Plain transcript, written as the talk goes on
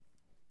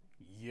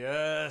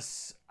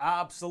Yes,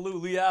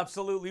 absolutely,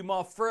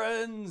 my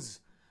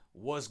friends.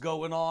 What's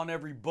going on,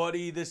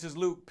 everybody? This is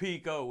Luke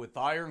Pico with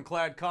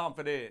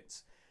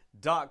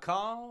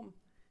IroncladConfidence.com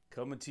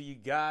coming to you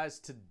guys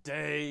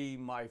today,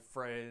 my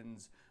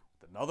friends,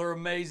 with another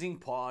amazing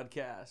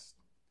podcast.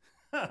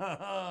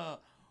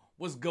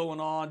 What's going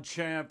on,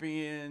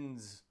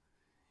 champions?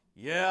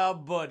 Yeah,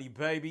 buddy,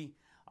 baby.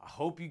 I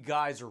hope you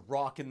guys are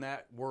rocking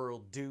that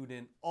world, dude,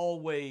 and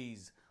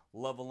always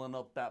leveling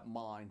up that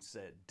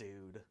mindset,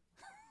 dude.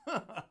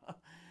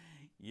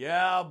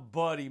 Yeah,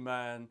 buddy,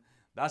 man.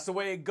 That's the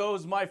way it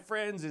goes, my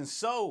friends. And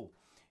so,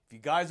 if you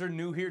guys are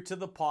new here to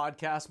the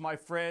podcast, my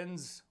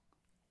friends,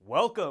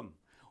 welcome.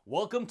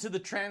 Welcome to the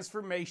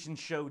Transformation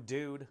Show,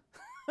 dude.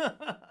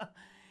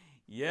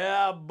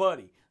 Yeah,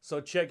 buddy. So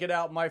check it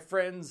out, my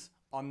friends.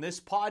 On this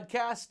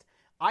podcast,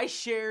 I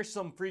share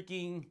some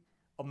freaking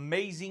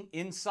amazing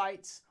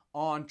insights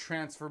on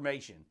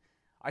transformation.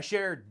 I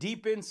share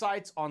deep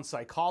insights on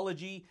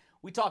psychology.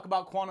 We talk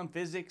about quantum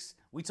physics.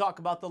 We talk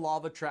about the law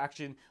of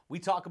attraction. We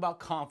talk about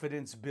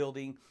confidence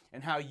building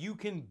and how you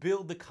can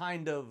build the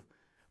kind of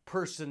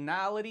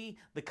personality,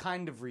 the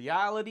kind of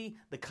reality,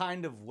 the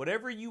kind of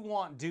whatever you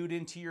want, dude,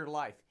 into your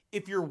life.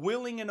 If you're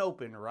willing and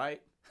open,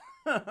 right?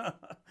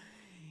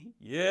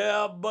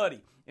 Yeah,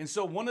 buddy. And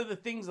so one of the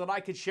things that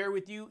I could share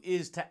with you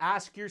is to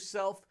ask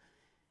yourself,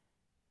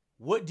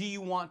 what do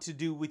you want to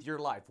do with your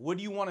life? What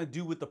do you want to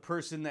do with the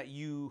person that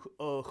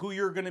who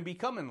you're going to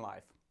become in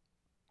life?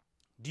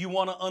 Do you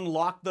want to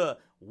unlock the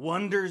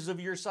wonders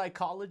of your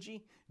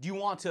psychology? Do you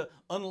want to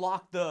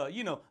unlock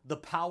the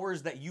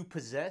powers that you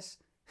possess?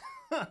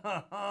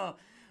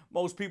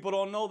 Most people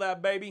don't know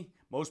that, baby.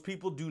 Most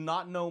people do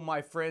not know,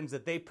 my friends,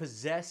 that they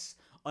possess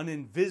an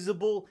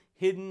invisible,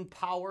 hidden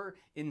power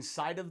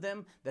inside of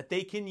them that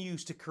they can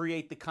use to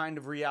create the kind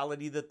of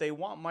reality that they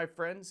want, my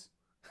friends.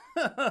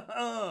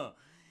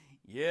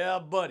 Yeah,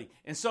 buddy.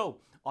 And so,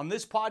 on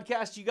this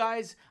podcast, you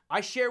guys,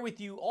 I share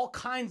with you all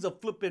kinds of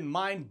flipping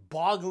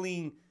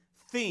mind-boggling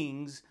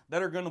things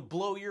that are going to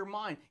blow your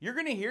mind. You're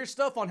going to hear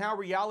stuff on how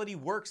reality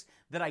works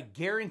that I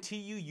guarantee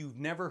you've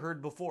never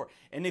heard before.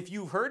 And if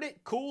you've heard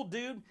it, cool,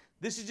 dude.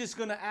 This is just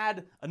going to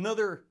add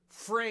another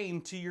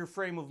frame to your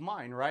frame of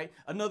mind, right?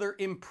 Another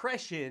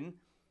impression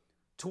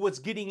to what's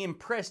getting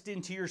impressed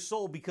into your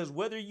soul, because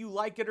whether you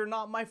like it or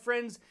not, my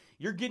friends,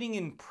 you're getting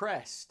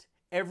impressed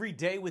every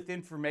day with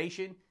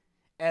information.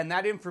 And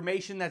that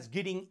information that's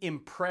getting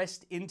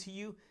impressed into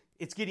you,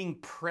 it's getting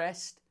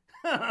pressed,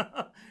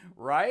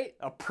 right?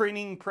 A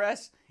printing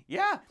press.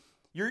 Yeah,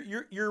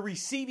 you're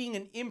receiving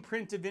an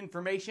imprint of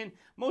information.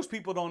 Most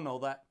people don't know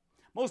that.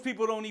 Most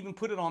people don't even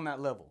put it on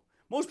that level.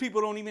 Most people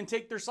don't even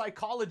take their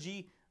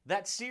psychology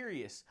that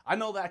serious. I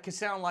know that can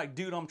sound like,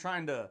 dude, I'm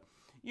trying to,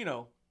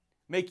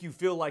 make you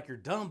feel like you're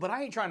dumb, but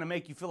I ain't trying to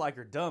make you feel like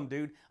you're dumb,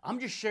 dude. I'm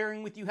just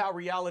sharing with you how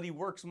reality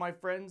works, my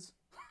friends.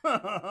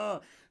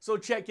 So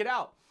check it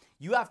out.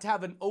 You have to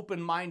have an open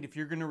mind if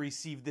you're going to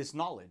receive this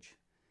knowledge.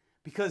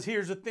 Because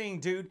here's the thing,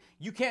 dude.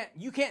 You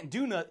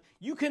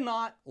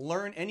cannot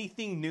learn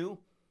anything new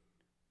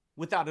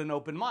without an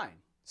open mind.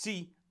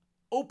 See,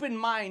 open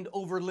mind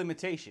over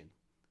limitation.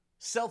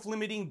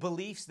 Self-limiting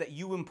beliefs that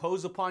you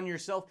impose upon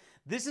yourself.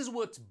 This is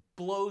what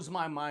blows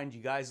my mind,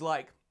 you guys.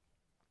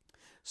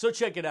 So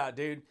check it out,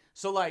 dude.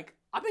 So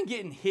I've been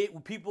getting hit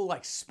with people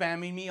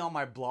spamming me on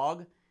my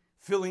blog,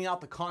 filling out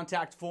the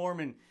contact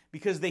form, and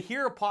because they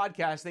hear a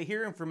podcast, they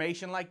hear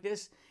information like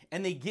this,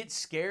 and they get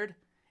scared.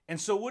 And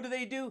so what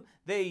do?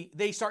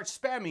 They start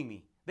spamming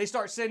me. They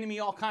start sending me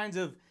all kinds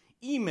of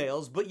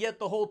emails, but yet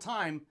the whole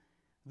time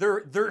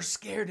they're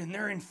scared and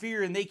they're in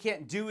fear and they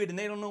can't do it and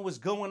they don't know what's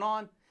going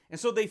on. And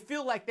so they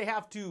feel like they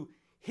have to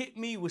hit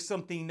me with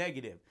something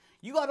negative.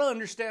 You got to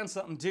understand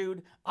something,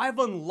 dude. I've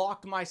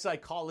unlocked my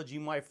psychology,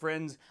 my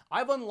friends.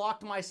 I've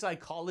unlocked my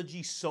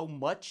psychology so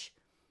much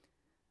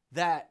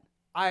that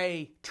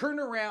I turn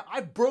around,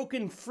 I've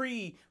broken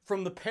free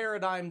from the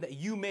paradigm that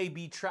you may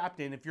be trapped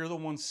in if you're the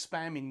one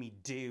spamming me,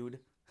 dude.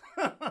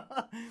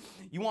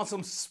 You want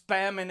some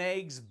spam and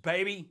eggs,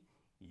 baby?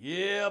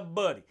 Yeah,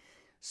 buddy.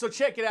 So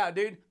check it out,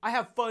 dude. I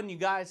have fun, you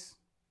guys.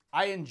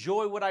 I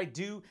enjoy what I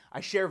do. I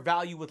share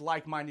value with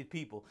like-minded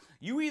people.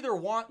 You either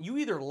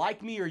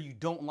like me or you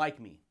don't like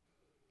me.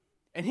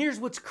 And here's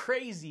what's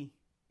crazy.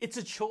 It's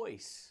a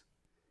choice.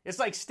 It's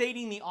like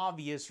stating the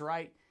obvious,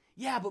 right?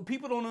 Yeah, but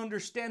people don't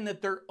understand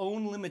that their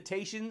own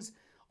limitations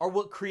are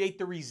what create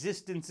the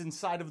resistance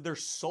inside of their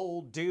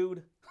soul,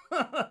 dude.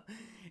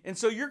 And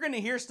so you're going to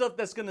hear stuff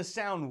that's going to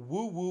sound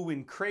woo-woo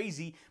and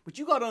crazy, but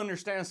you got to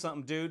understand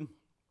something, dude.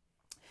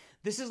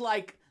 This is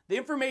the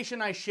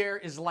information I share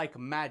is like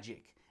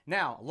magic.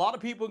 Now, a lot of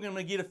people are going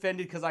to get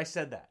offended because I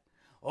said that.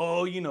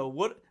 Oh,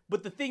 what?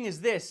 But the thing is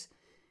this.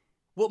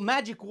 What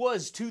magic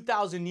was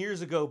 2,000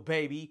 years ago,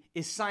 baby,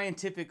 is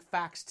scientific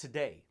facts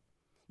today.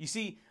 You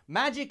see,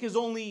 magic is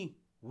only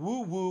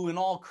woo-woo and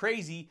all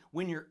crazy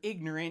when you're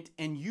ignorant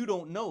and you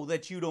don't know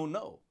that you don't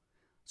know.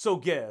 So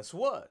guess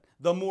what?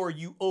 The more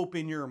you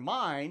open your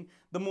mind,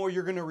 the more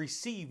you're going to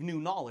receive new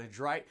knowledge,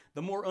 right?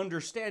 The more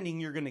understanding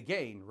you're going to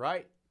gain,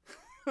 right?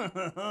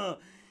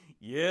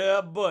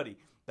 Yeah, buddy.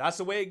 That's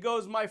the way it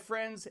goes, my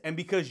friends. And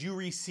because you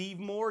receive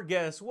more,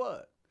 guess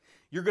what?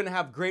 You're going to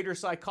have greater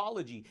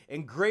psychology.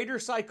 And greater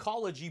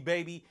psychology,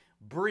 baby,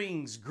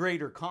 brings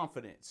greater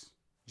confidence.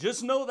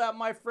 Just know that,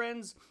 my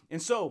friends.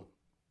 And so,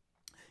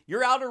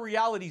 your outer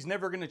reality is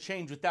never going to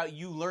change without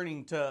you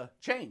learning to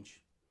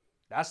change.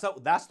 That's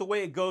the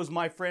way it goes,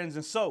 my friends.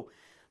 And so,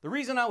 the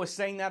reason I was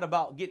saying that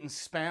about getting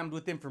spammed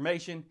with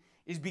information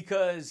is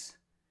because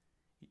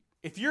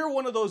if you're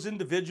one of those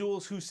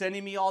individuals who's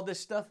sending me all this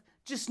stuff,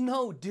 just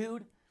know,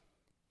 dude,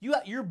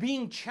 you're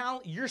being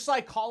challenged. Your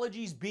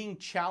psychology is being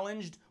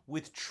challenged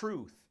with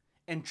truth.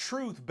 And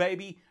truth,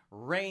 baby,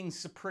 reigns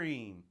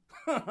supreme.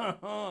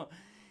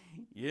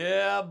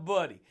 Yeah,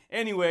 buddy.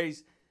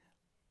 Anyways,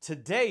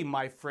 today,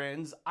 my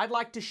friends, I'd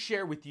like to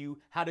share with you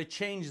how to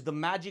change the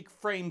magic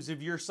frames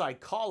of your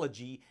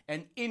psychology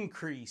and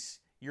increase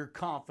your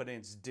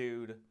confidence,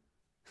 dude.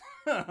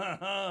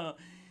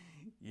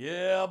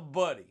 Yeah,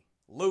 buddy.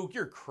 Luke,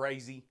 you're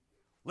crazy.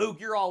 Luke,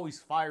 you're always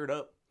fired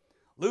up.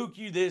 Luke,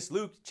 you this.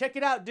 Luke, check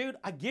it out, dude.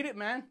 I get it,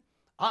 man.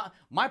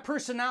 My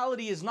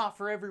personality is not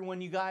for everyone,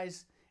 you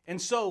guys.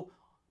 And so,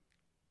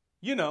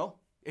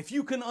 if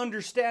you can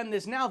understand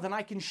this now, then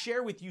I can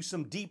share with you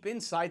some deep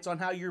insights on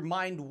how your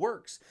mind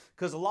works.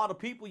 Because a lot of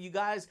people, you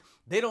guys,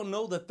 they don't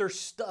know that they're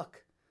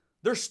stuck.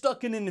 They're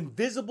stuck in an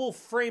invisible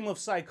frame of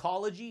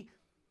psychology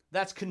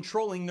that's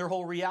controlling their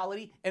whole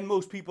reality. And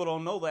most people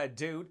don't know that,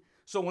 dude.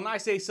 So when I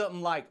say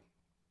something like,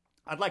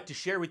 I'd like to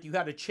share with you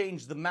how to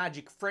change the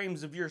magic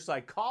frames of your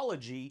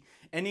psychology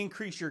and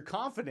increase your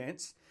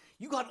confidence,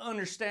 you got to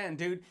understand,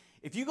 dude,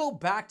 if you go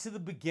back to the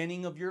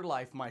beginning of your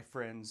life, my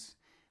friends,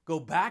 go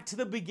back to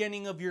the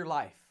beginning of your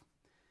life.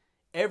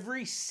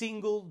 Every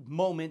single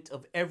moment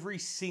of every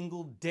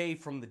single day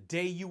from the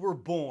day you were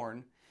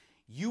born,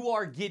 you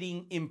are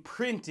getting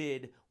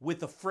imprinted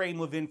with a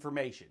frame of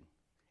information.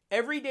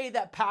 Every day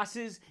that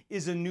passes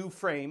is a new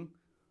frame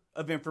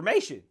of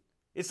information.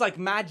 It's like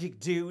magic,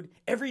 dude.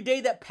 Every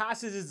day that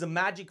passes is a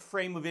magic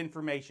frame of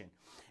information.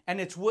 And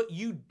it's what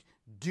you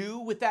do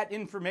with that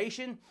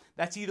information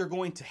that's either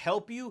going to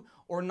help you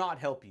or not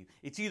help you.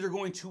 It's either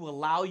going to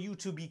allow you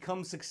to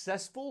become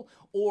successful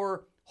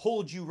or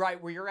hold you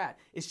right where you're at.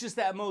 It's just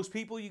that most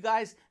people, you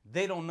guys,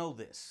 they don't know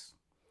this.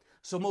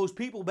 So most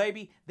people,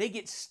 baby, they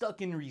get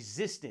stuck in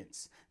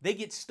resistance. They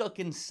get stuck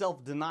in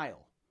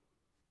self-denial.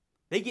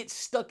 They get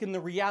stuck in the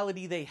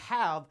reality they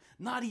have,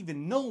 not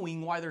even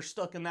knowing why they're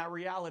stuck in that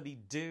reality,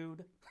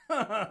 dude.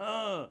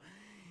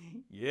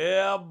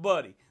 Yeah,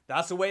 buddy.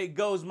 That's the way it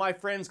goes, my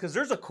friends, because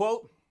there's a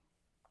quote.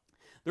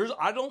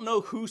 I don't know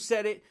who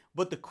said it,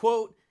 but the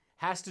quote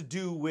has to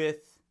do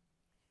with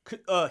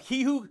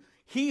he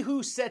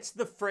who sets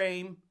the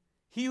frame,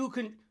 he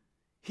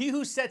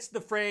who sets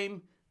the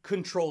frame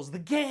controls the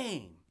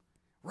game,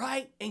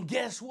 right? And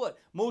guess what?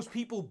 Most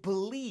people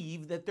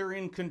believe that they're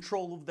in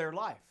control of their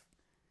life.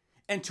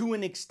 And to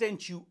an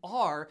extent you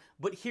are,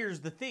 but here's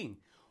the thing.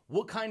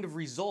 What kind of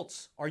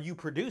results are you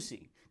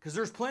producing? Because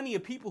there's plenty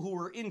of people who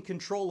are in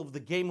control of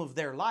the game of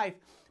their life,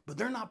 but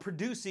they're not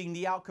producing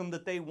the outcome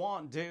that they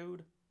want,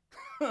 dude.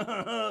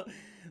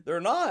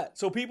 They're not.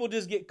 So people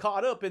just get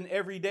caught up in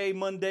everyday,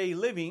 Monday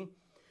living,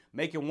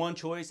 making one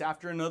choice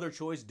after another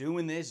choice,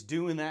 doing this,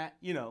 doing that,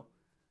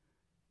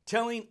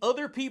 telling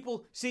other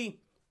people,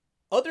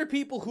 other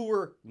people who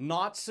are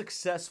not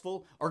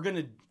successful are going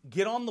to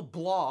get on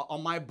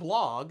my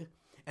blog,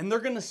 and they're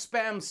going to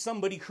spam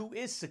somebody who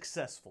is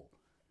successful.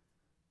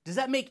 Does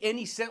that make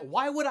any sense?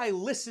 Why would I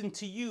listen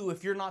to you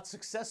if you're not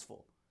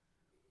successful?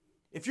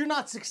 If you're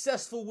not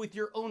successful with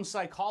your own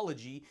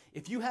psychology,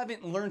 if you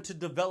haven't learned to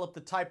develop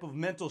the type of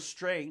mental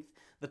strength,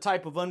 the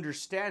type of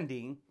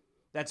understanding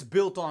that's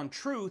built on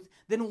truth,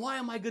 then why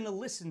am I going to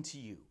listen to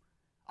you?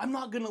 I'm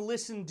not going to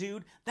listen,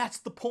 dude. That's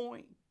the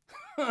point.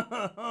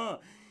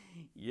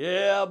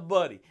 Yeah,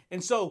 buddy.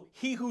 And so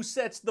he who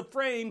sets the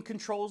frame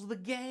controls the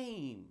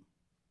game.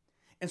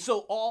 And so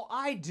all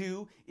I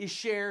do is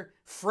share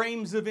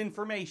frames of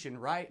information,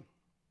 right?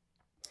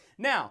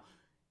 Now,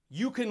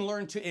 you can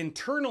learn to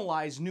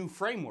internalize new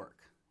framework,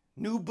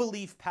 new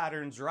belief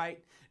patterns,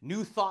 right?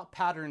 New thought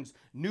patterns,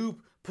 new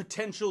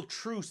potential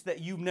truths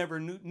that you never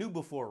knew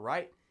before,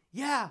 right?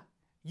 Yeah,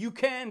 you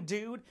can,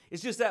 dude.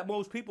 It's just that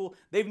most people,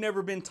 they've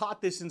never been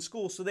taught this in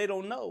school, so they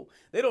don't know.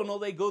 They don't know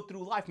they go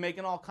through life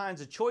making all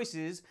kinds of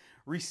choices,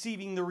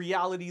 receiving the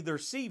reality they're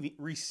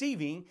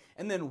receiving,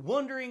 and then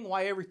wondering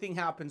why everything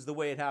happens the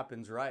way it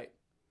happens, right?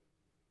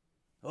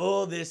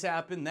 Oh, this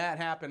happened, that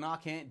happened, I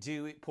can't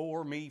do it,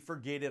 poor me,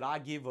 forget it, I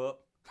give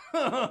up.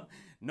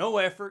 No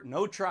effort,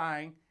 no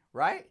trying,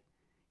 right?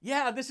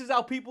 Yeah, this is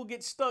how people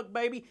get stuck,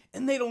 baby,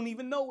 and they don't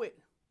even know it.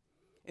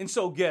 And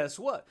so guess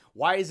what?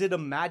 Why is it a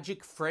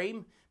magic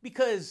frame?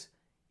 Because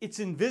it's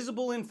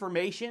invisible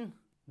information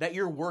that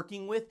you're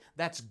working with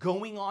that's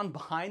going on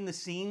behind the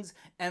scenes.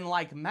 And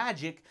like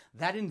magic,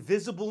 that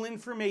invisible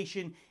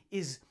information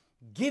is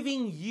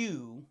giving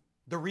you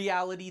the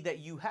reality that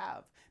you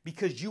have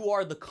because you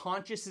are the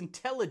conscious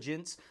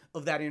intelligence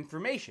of that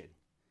information.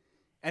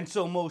 And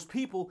so most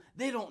people,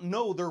 they don't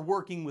know they're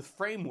working with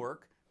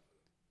framework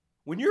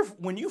When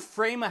you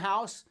frame a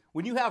house,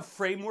 when you have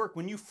framework,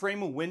 when you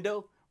frame a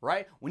window,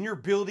 right? When you're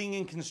building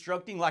and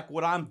constructing like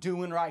what I'm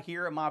doing right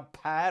here at my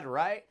pad,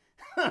 right?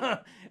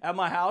 At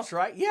my house,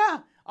 right? Yeah,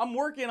 I'm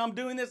working, I'm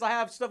doing this, I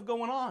have stuff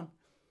going on.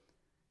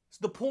 So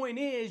the point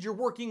is, you're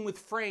working with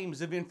frames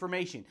of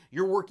information.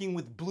 You're working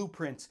with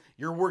blueprints.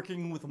 You're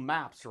working with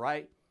maps,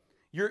 right?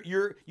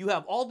 You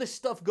have all this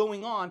stuff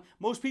going on.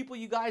 Most people,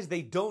 you guys,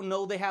 they don't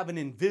know they have an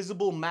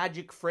invisible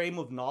magic frame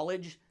of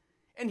knowledge.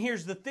 And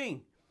here's the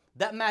thing.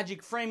 That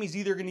magic frame is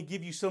either going to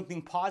give you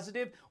something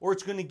positive or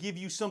it's going to give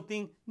you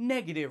something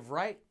negative,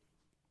 right?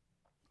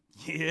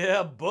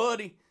 Yeah,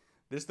 buddy.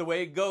 This is the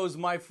way it goes,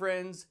 my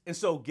friends. And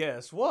so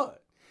guess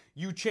what?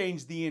 You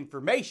change the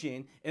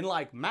information, and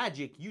like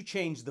magic, you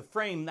change the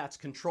frame that's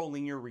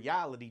controlling your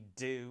reality,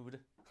 dude.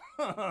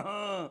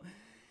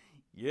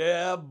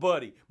 Yeah,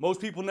 buddy.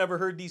 Most people never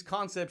heard these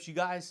concepts, you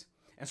guys.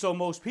 And so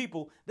most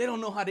people, they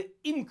don't know how to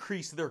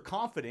increase their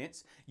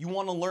confidence. You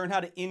want to learn how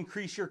to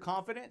increase your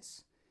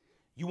confidence?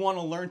 You want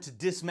to learn to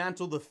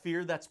dismantle the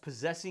fear that's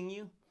possessing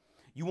you?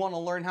 You want to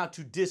learn how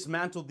to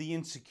dismantle the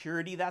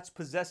insecurity that's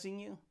possessing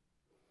you?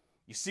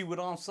 You see what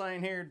I'm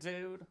saying here,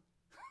 dude?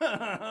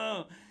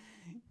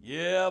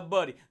 Yeah,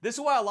 buddy. This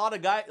is why a lot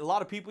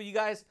of people, you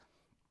guys,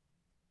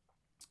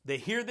 they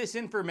hear this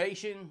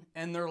information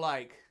and they're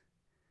like,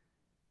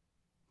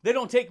 they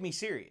don't take me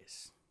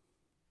serious.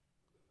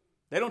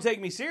 They don't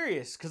take me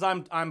serious because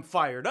I'm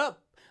fired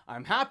up.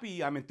 I'm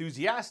happy. I'm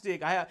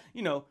enthusiastic. I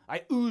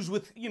ooze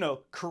with,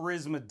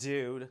 charisma,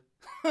 dude.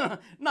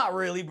 Not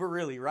really, but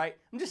really, right?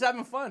 I'm just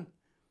having fun.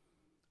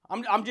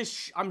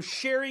 I'm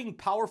sharing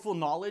powerful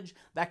knowledge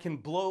that can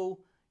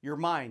blow your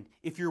mind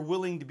if you're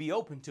willing to be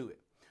open to it.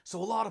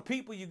 So a lot of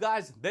people, you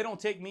guys, they don't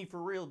take me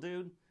for real,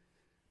 dude.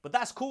 But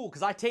that's cool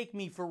because I take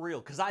me for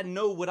real because I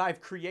know what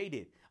I've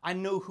created. I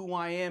know who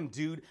I am,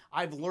 dude.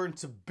 I've learned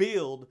to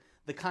build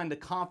the kind of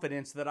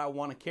confidence that I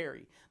want to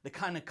carry, the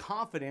kind of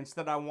confidence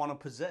that I want to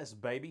possess,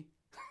 baby.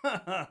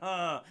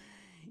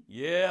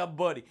 Yeah,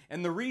 buddy.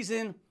 And the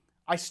reason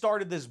I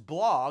started this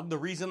blog, the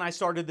reason I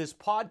started this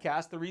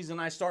podcast, the reason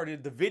I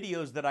started the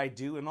videos that I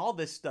do and all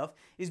this stuff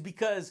is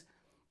because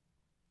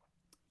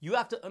you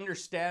have to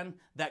understand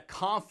that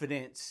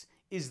confidence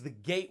is the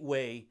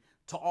gateway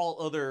to all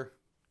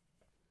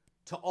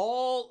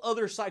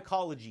other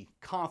psychology,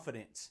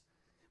 confidence.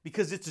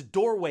 Because it's a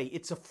doorway,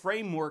 it's a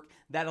framework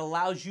that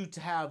allows you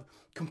to have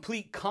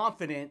complete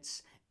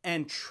confidence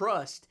and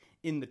trust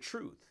in the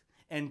truth.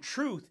 And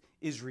truth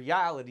is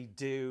reality,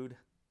 dude.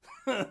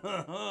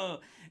 And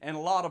a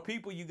lot of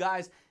people, you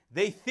guys,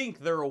 they think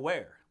they're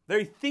aware.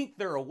 They think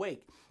they're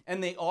awake.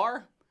 And they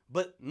are,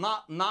 but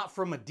not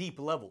from a deep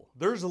level.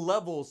 There's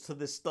levels to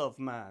this stuff,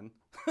 man.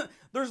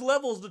 There's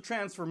levels to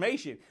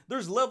transformation.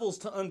 There's levels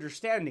to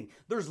understanding.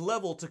 There's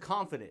level to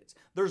confidence.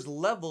 There's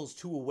levels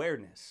to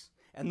awareness.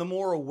 And the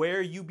more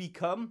aware you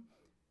become,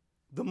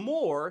 the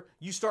more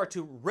you start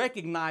to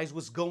recognize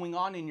what's going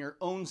on in your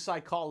own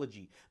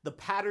psychology, the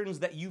patterns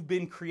that you've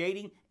been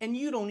creating, and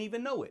you don't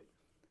even know it.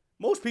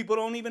 Most people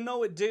don't even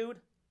know it, dude.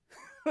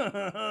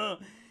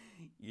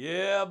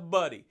 Yeah,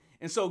 buddy.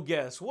 And so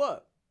guess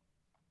what?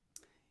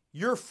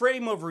 Your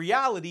frame of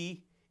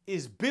reality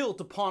is built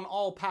upon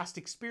all past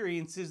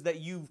experiences that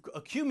you've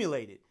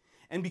accumulated.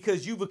 And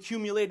because you've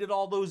accumulated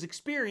all those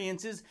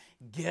experiences,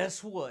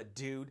 guess what,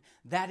 dude?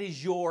 That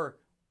is your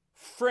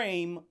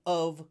frame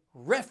of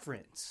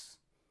reference.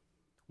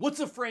 What's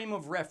a frame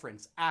of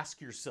reference? Ask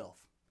yourself.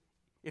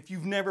 If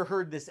you've never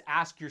heard this,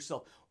 ask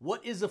yourself,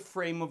 what is a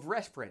frame of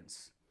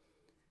reference?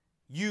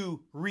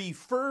 You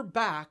refer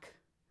back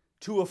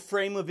to a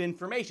frame of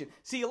information.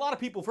 See, a lot of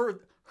people have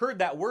heard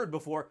that word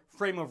before,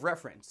 frame of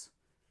reference.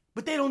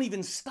 But they don't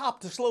even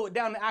stop to slow it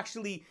down and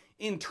actually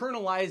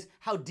internalize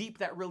how deep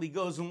that really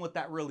goes and what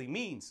that really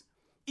means.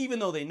 Even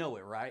though they know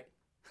it, right?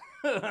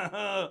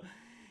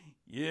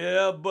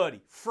 Yeah,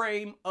 buddy.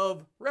 Frame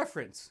of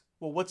reference.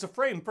 Well, what's a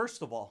frame,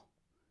 first of all?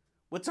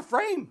 What's a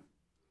frame?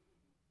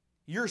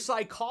 Your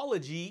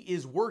psychology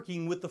is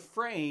working with the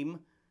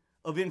frame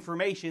of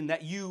information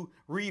that you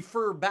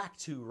refer back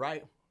to,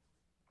 right?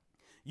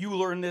 You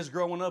learned this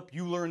growing up.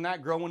 You learned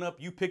that growing up.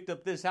 You picked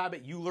up this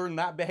habit. You learned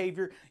that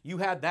behavior. You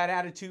had that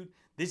attitude.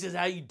 This is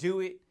how you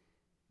do it.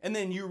 And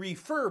then you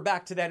refer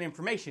back to that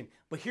information.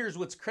 But here's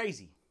what's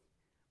crazy.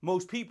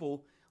 Most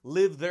people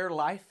live their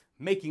life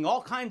making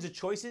all kinds of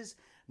choices,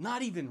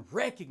 not even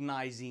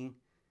recognizing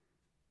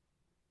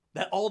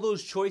that all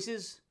those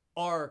choices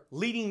are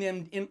leading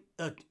them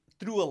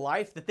through a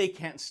life that they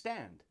can't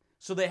stand.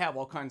 So they have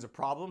all kinds of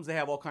problems. They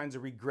have all kinds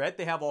of regret.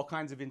 They have all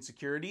kinds of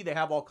insecurity. They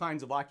have all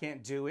kinds of, I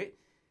can't do it.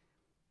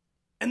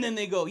 And then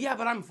they go, yeah,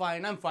 but I'm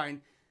fine. I'm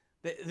fine.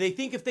 They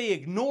think if they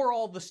ignore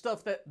all the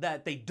stuff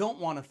that they don't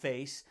want to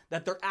face,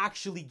 that they're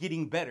actually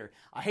getting better.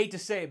 I hate to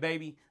say it,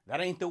 baby. That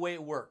ain't the way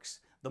it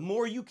works. The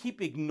more you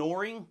keep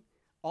ignoring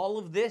all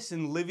of this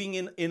and living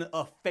in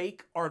a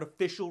fake,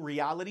 artificial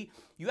reality,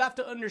 you have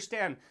to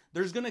understand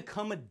there's going to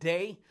come a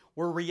day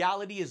where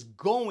reality is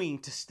going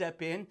to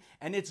step in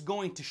and it's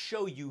going to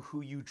show you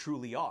who you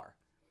truly are.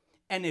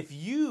 And if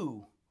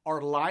you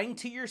are lying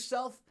to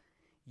yourself,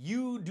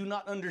 you do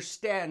not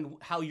understand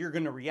how you're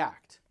going to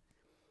react.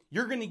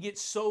 You're going to get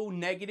so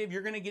negative.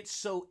 You're going to get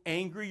so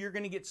angry. You're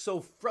going to get so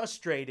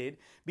frustrated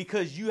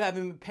because you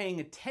haven't been paying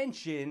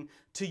attention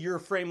to your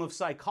frame of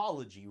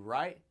psychology,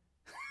 right?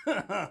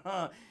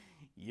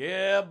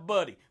 Yeah,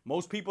 buddy.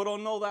 Most people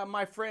don't know that,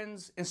 my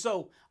friends. And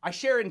so I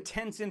share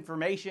intense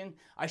information.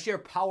 I share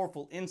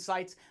powerful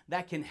insights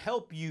that can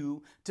help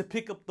you to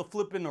pick up the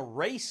flippin'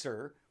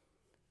 eraser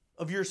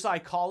of your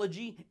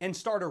psychology and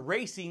start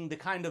erasing the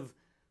kind of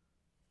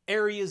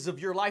areas of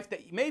your life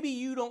that maybe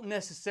you don't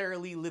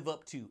necessarily live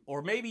up to,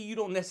 or maybe you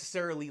don't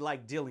necessarily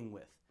like dealing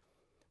with.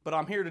 But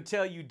I'm here to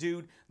tell you,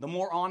 dude, the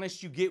more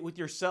honest you get with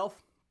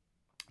yourself,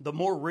 the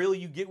more real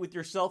you get with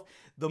yourself,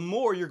 the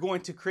more you're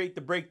going to create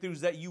the breakthroughs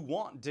that you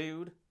want,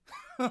 dude.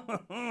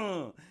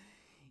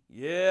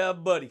 Yeah,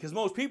 buddy. Because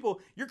most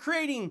people, you're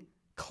creating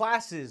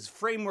classes,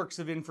 frameworks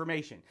of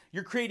information.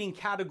 You're creating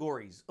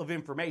categories of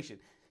information.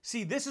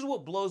 See, this is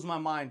what blows my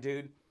mind,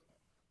 dude.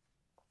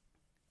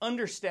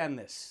 Understand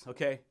this,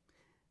 okay?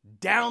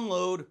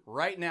 Download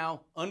right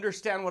now.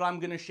 Understand what I'm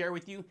going to share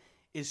with you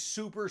is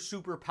super,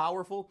 super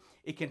powerful.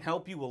 It can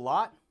help you a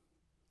lot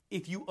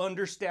if you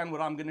understand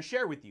what I'm going to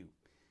share with you.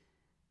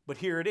 But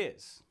here it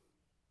is.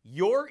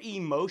 Your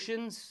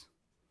emotions,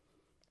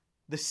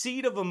 the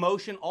seed of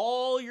emotion,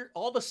 all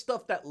the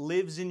stuff that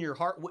lives in your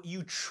heart, what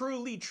you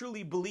truly,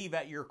 truly believe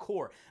at your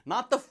core,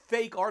 not the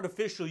fake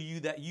artificial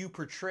you that you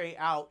portray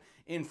out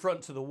in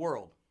front to the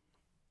world.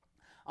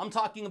 I'm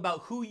talking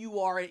about who you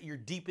are at your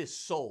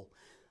deepest soul.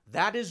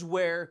 That is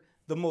where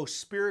the most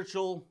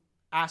spiritual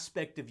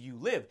aspect of you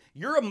live.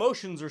 Your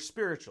emotions are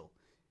spiritual.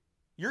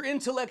 Your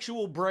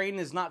intellectual brain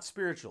is not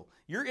spiritual.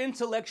 Your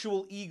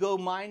intellectual ego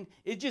mind,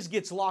 it just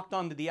gets locked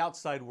onto the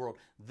outside world.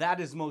 That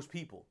is most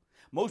people.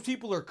 Most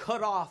people are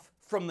cut off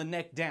from the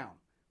neck down,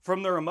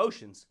 from their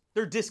emotions.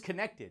 They're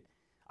disconnected.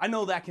 I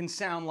know that can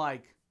sound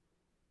like,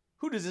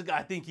 who does this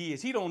guy think he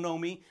is? He don't know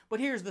me. But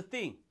here's the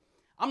thing.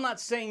 I'm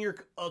not saying you're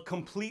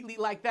completely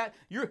like that.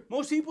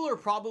 Most people are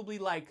probably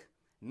like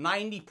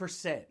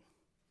 90%.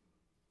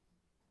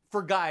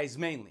 For guys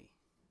mainly.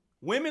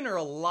 Women are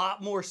a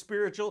lot more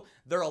spiritual.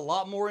 They're a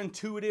lot more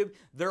intuitive.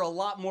 They're a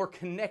lot more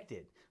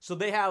connected. So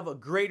they have a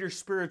greater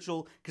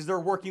spiritual because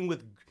they're working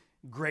with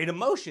great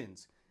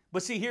emotions.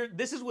 But see here,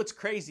 this is what's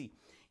crazy.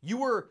 You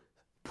were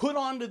put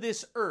onto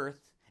this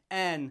earth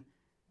and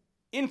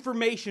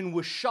information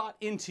was shot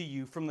into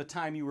you from the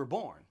time you were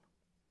born.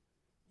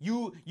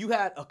 You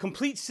had a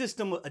complete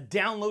system, a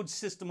download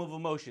system of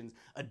emotions,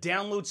 a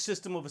download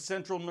system of a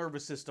central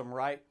nervous system,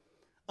 right?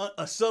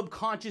 A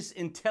subconscious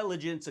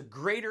intelligence, a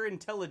greater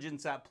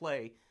intelligence at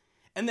play.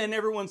 And then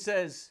everyone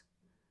says,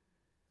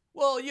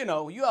 well, you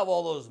know, you have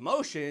all those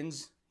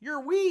emotions.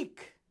 You're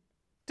weak.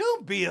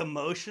 Don't be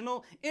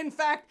emotional. In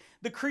fact,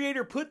 the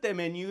Creator put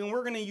them in you, and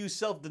we're going to use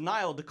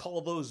self-denial to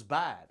call those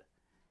bad.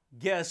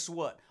 Guess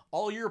what?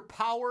 All your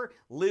power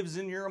lives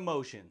in your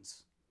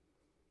emotions.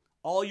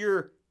 All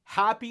your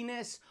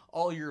happiness,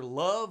 all your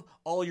love,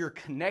 all your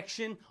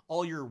connection,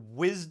 all your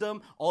wisdom,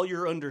 all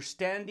your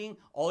understanding,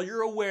 all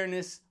your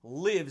awareness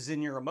lives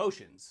in your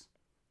emotions.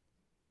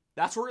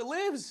 That's where it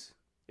lives.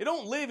 It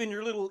don't live in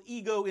your little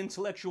ego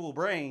intellectual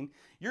brain.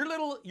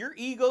 Your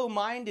ego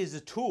mind is a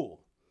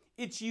tool.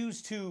 It's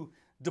used to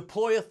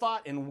deploy a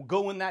thought and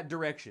go in that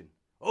direction.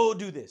 Oh,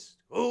 do this.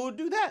 Oh,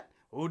 do that.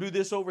 Oh, do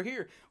this over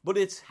here. But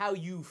it's how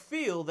you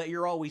feel that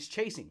you're always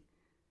chasing.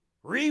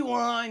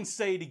 Rewind,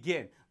 say it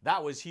again.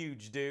 That was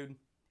huge, dude.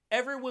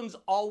 Everyone's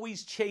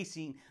always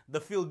chasing the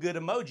feel-good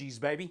emojis,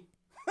 baby.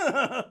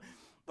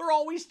 They're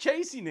always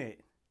chasing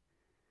it.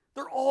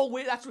 They're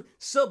always, that's what,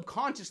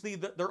 subconsciously,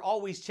 they're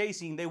always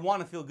chasing. They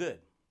want to feel good.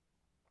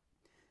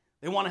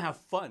 They want to have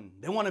fun.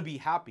 They want to be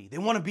happy. They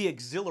want to be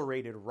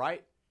exhilarated,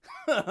 right?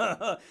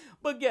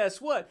 But guess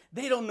what?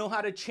 They don't know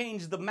how to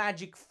change the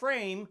magic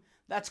frame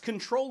that's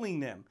controlling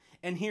them.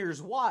 And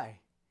here's why.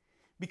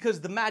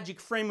 Because the magic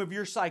frame of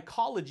your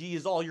psychology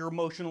is all your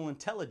emotional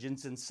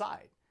intelligence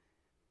inside.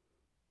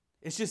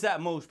 It's just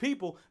that most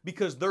people,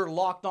 because they're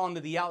locked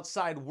onto the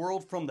outside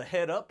world from the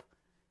head up,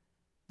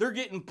 they're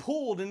getting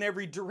pulled in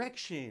every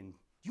direction.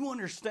 You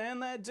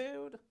understand that,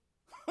 dude?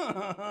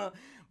 But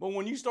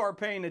when you start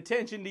paying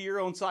attention to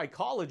your own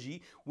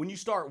psychology, when you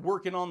start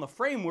working on the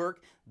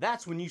framework,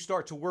 that's when you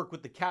start to work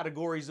with the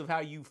categories of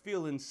how you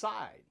feel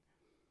inside.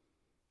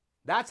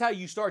 That's how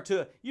you start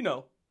to,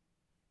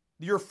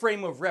 your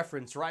frame of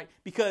reference, right?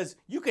 Because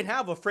you can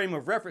have a frame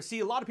of reference. See,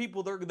 a lot of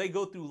people, they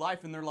go through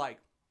life and they're like,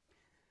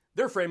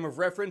 their frame of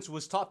reference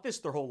was taught this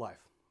their whole life.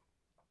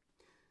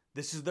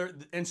 This is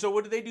and so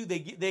what do?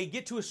 They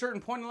get to a certain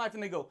point in life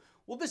and they go,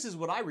 well, this is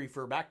what I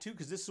refer back to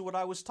because this is what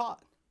I was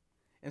taught.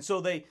 And so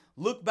they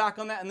look back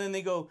on that and then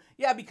they go,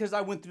 yeah, because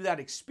I went through that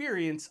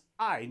experience,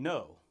 I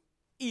know.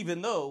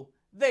 Even though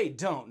they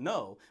don't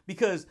know,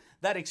 because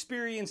that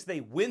experience they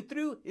went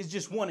through is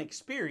just one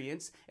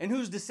experience. And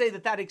who's to say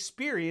that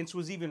experience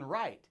was even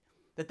right?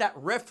 That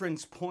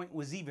reference point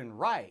was even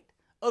right?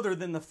 Other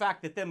than the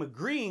fact that them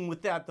agreeing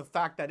with the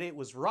fact that it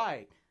was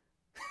right.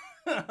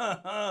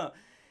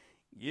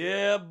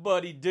 Yeah,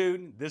 buddy,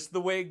 dude. This is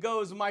the way it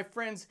goes, my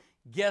friends.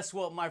 Guess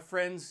what, my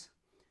friends?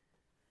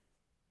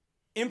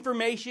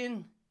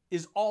 Information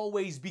is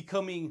always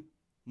becoming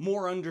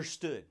more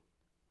understood.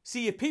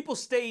 See, if people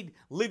stayed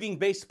living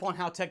based upon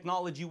how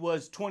technology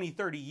was 20,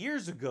 30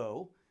 years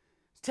ago,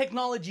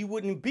 technology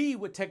wouldn't be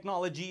what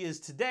technology is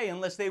today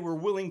unless they were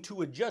willing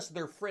to adjust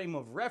their frame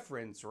of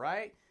reference,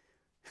 right?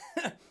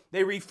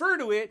 They refer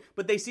to it,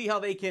 but they see how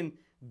they can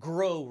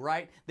grow,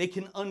 right? They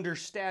can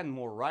understand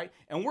more, right?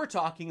 And we're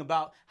talking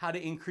about how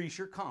to increase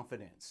your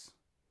confidence,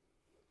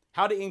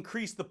 how to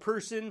increase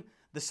the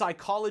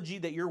psychology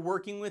that you're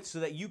working with so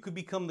that you could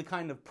become the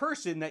kind of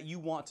person that you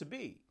want to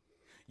be.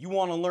 You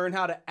want to learn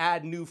how to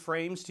add new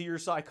frames to your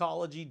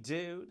psychology,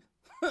 dude?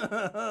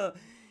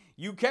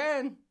 You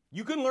can.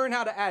 You can learn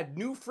how to add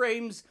new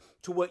frames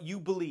to what you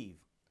believe,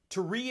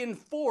 to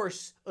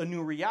reinforce a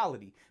new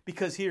reality.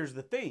 Because here's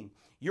the thing.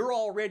 You're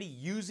already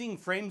using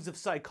frames of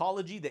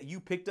psychology that you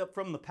picked up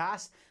from the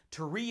past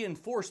to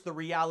reinforce the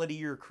reality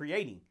you're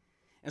creating.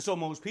 And so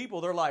most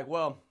people, they're like,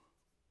 well,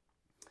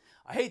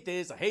 I hate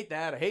this, I hate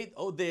that, I hate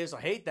this,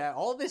 I hate that,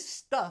 all this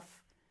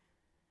stuff.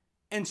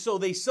 And so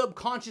they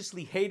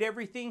subconsciously hate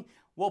everything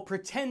while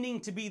pretending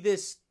to be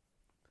this,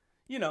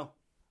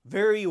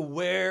 very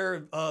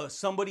aware of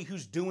somebody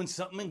who's doing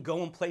something and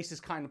going places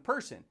kind of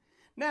person.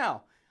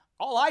 Now,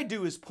 all I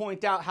do is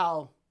point out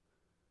how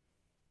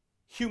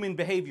human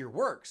behavior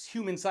works,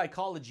 human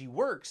psychology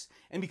works.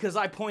 And because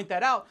I point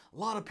that out, a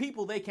lot of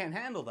people, they can't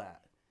handle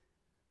that.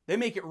 They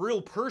make it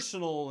real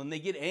personal and they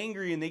get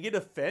angry and they get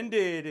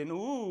offended and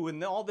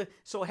all the.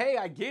 So, hey,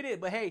 I get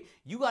it. But hey,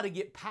 you got to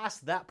get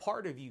past that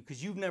part of you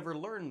because you've never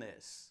learned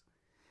this.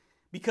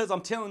 Because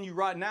I'm telling you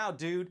right now,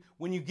 dude,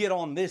 when you get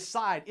on this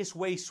side, it's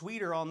way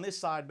sweeter on this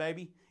side,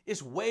 baby.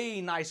 It's way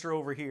nicer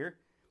over here.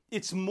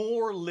 It's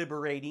more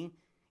liberating.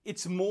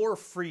 It's more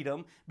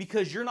freedom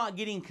because you're not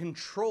getting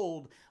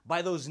controlled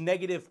by those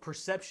negative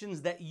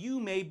perceptions that you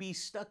may be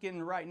stuck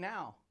in right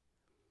now.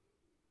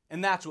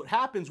 And that's what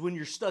happens when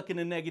you're stuck in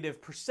a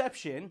negative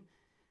perception.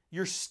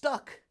 You're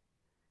stuck.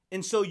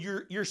 And so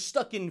you're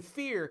stuck in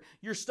fear.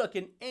 You're stuck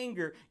in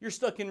anger. You're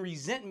stuck in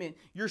resentment.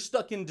 You're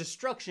stuck in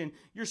destruction.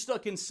 You're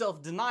stuck in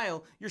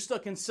self-denial. You're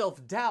stuck in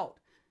self-doubt.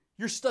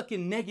 You're stuck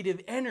in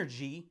negative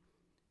energy.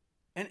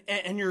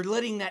 And you're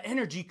letting that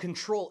energy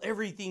control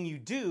everything you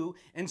do.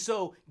 And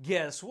so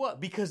guess what?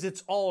 Because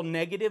it's all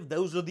negative,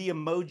 those are the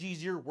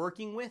emojis you're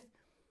working with.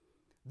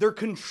 They're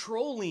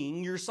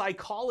controlling your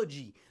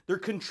psychology. They're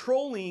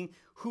controlling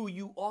who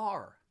you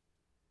are.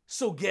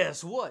 So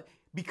guess what?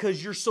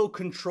 Because you're so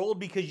controlled,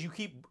 because you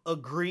keep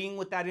agreeing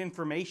with that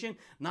information,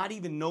 not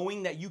even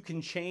knowing that you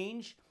can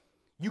change,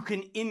 you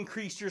can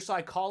increase your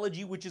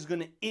psychology, which is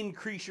going to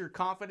increase your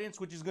confidence,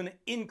 which is going to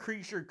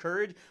increase your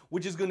courage,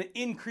 which is going to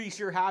increase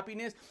your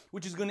happiness,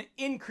 which is going to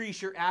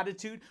increase your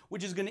attitude,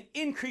 which is going to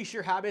increase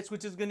your habits,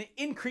 which is going to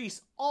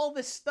increase all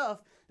this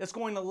stuff that's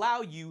going to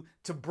allow you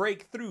to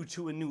break through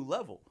to a new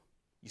level.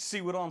 You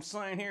see what I'm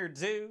saying here,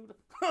 dude?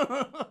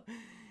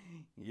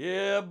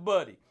 Yeah,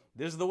 buddy.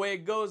 This is the way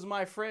it goes,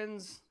 my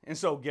friends. And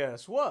so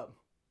guess what?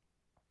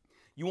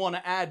 You want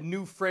to add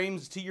new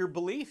frames to your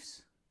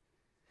beliefs?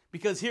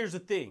 Because here's the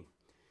thing.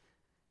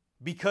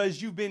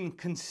 Because you've been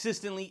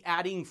consistently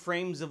adding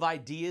frames of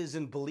ideas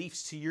and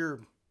beliefs to your,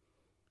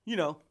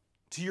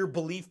 to your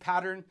belief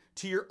pattern,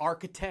 to your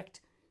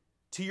architect,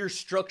 to your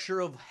structure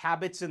of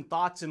habits and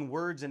thoughts and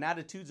words and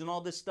attitudes and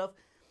all this stuff,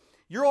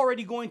 you're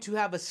already going to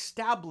have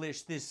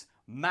established this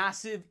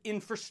massive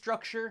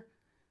infrastructure,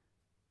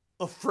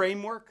 a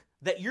framework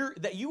that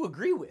you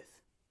agree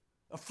with.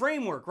 A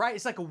framework, right?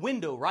 It's like a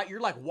window, right? You're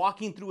like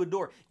walking through a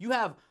door. You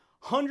have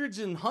hundreds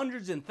and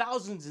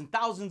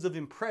thousands of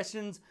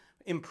impressions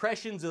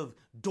of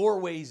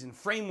doorways and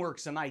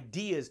frameworks and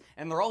ideas,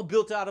 and they're all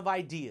built out of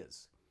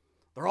ideas.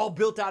 They're all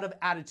built out of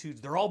attitudes.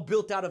 They're all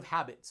built out of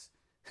habits.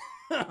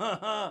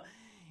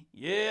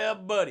 Yeah,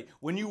 buddy.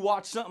 When you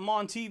watch something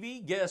on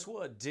TV, guess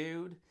what,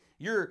 dude?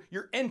 You're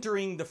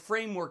entering the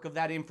framework of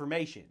that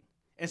information.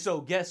 And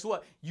so guess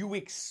what? You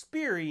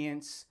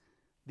experience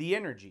the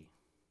energy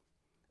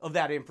of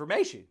that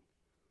information.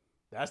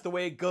 That's the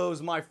way it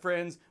goes, my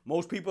friends.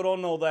 Most people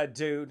don't know that,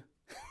 dude.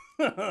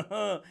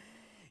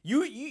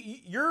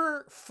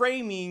 You're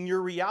framing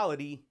your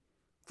reality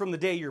from the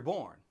day you're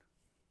born.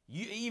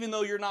 Even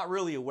though you're not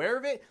really aware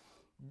of it,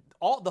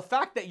 the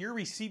fact that you're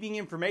receiving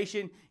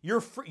information,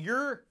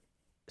 your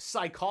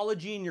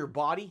psychology in your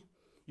body,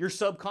 your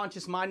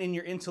subconscious mind and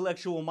your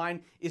intellectual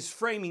mind is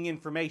framing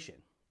information.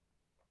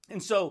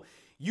 And so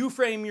you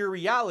frame your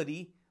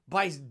reality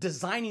by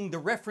designing the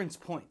reference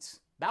points.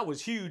 That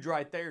was huge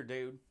right there,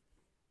 dude.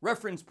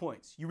 Reference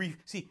points.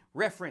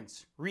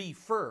 Reference,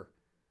 refer.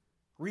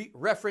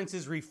 Reference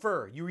is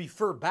refer. You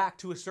refer back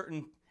to a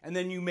certain, and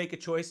then you make a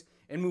choice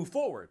and move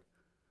forward.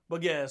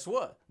 But guess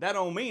what? That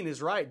don't mean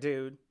it's right,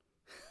 dude.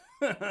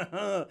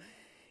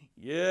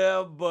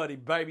 Yeah, buddy,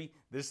 baby.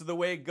 This is the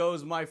way it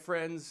goes, my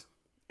friends.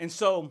 And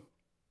so,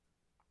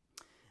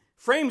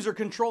 frames are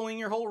controlling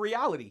your whole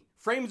reality.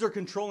 Frames are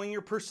controlling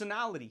your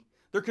personality.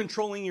 They're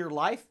controlling your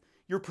life,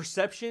 your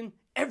perception,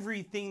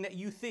 everything that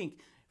you think.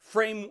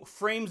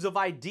 Frames of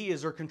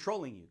ideas are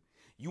controlling you.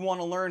 You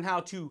want to learn how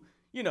to,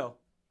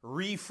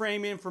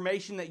 reframe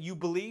information that you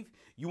believe.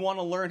 You want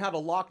to learn how to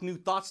lock new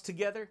thoughts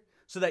together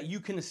so that you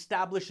can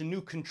establish a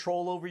new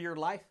control over your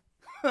life.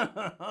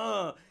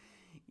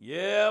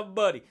 Yeah,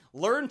 buddy.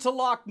 Learn to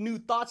lock new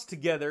thoughts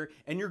together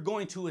and you're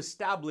going to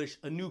establish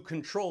a new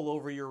control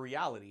over your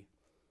reality.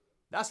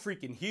 That's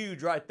freaking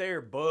huge right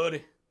there,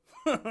 buddy.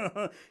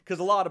 Because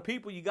a lot of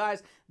people, you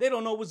guys, they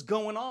don't know what's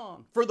going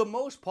on for the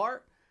most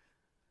part.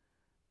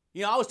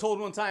 I was told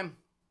one time,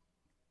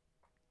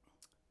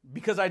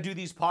 because I do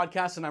these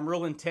podcasts and I'm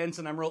real intense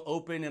and I'm real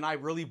open and I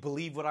really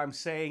believe what I'm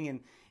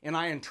saying and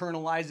I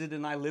internalize it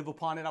and I live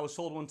upon it. I was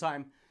told one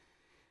time,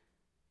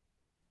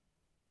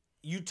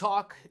 you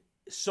talk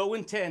so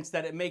intense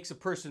that it makes a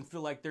person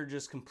feel like they're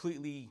just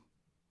completely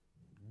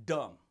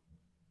dumb.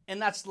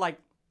 And that's like,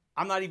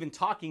 I'm not even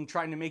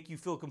trying to make you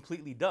feel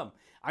completely dumb.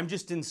 I'm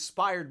just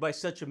inspired by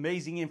such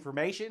amazing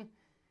information.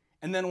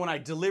 And then when I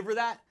deliver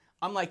that,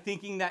 I'm like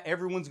thinking that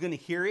everyone's going to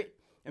hear it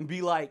and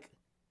be like,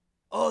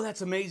 oh,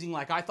 that's amazing.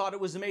 Like I thought it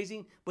was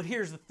amazing. But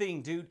here's the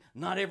thing, dude.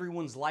 Not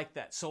everyone's like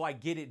that. So I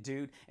get it,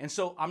 dude. And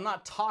so I'm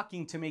not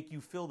talking to make you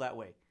feel that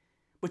way.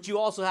 But you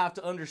also have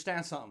to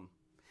understand something.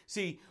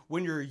 See,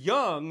 when you're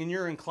young and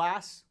you're in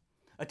class,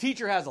 a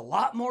teacher has a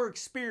lot more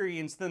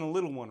experience than a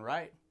little one,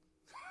 right?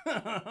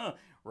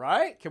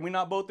 Right? Can we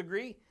not both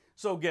agree?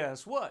 So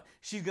guess what?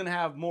 She's going to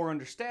have more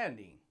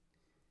understanding.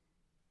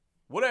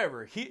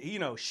 Whatever.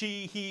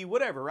 He,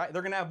 whatever, right?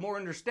 They're going to have more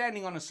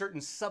understanding on a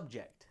certain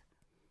subject.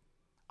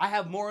 I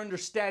have more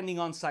understanding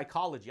on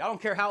psychology. I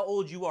don't care how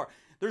old you are.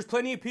 There's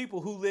plenty of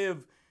people who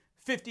live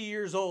 50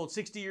 years old,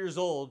 60 years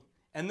old,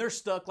 and they're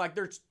stuck like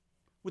they're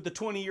with the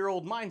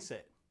 20-year-old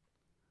mindset.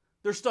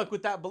 They're stuck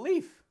with that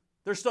belief.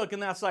 They're stuck in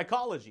that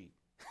psychology.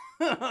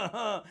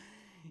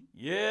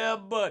 Yeah,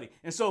 buddy.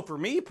 And so for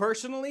me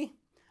personally,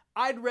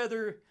 I'd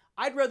rather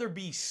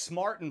be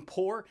smart and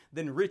poor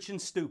than rich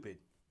and stupid.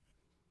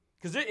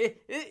 Because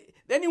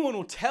anyone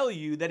will tell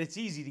you that it's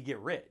easy to get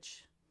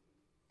rich.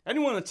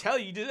 Anyone will tell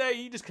you, hey,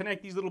 you just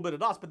connect these little bit of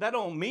dots, but that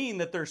don't mean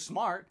that they're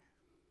smart.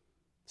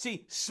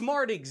 See,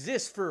 smart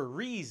exists for a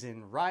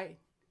reason, right?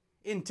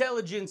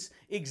 Intelligence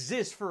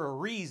exists for a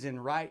reason,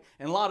 right?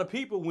 And a lot of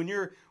people, when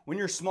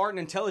you're smart and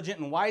intelligent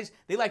and wise,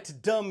 they like to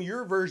dumb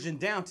your version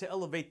down to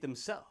elevate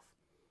themselves.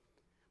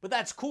 But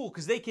that's cool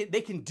because they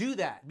can do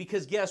that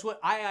because guess what?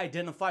 I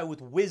identify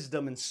with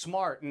wisdom and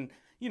smart and,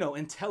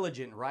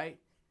 intelligent, right?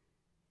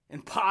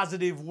 And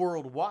positive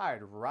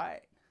worldwide,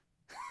 right?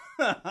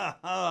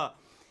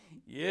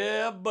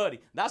 Yeah,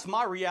 buddy. That's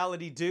my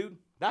reality, dude.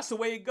 That's the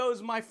way it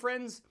goes, my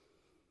friends.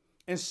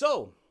 And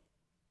so,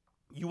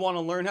 you want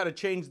to learn how to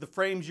change the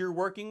frames you're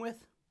working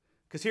with?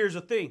 Because here's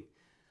the thing.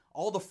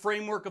 All the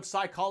framework of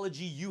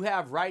psychology you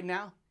have right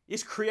now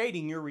is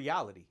creating your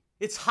reality.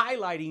 It's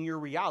highlighting your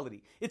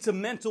reality. It's a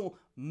mental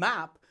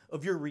map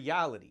of your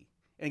reality.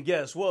 And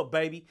guess what,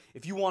 baby?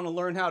 If you want to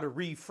learn how to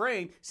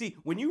reframe, see,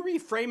 when you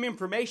reframe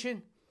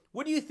information,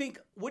 what do you think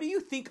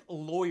a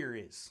lawyer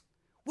is?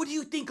 What do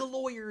you think a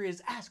lawyer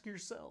is? Ask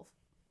yourself.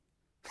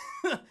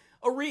 A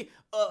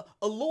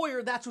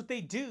lawyer, that's what they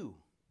do.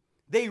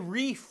 They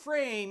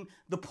reframe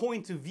the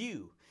point of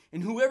view.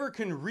 And whoever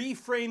can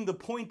reframe the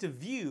point of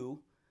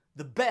view,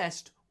 the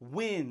best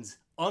wins.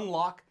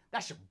 Unlock.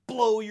 That should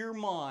blow your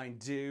mind,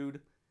 dude.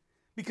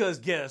 Because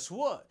guess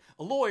what?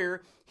 A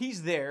lawyer,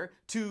 he's there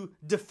to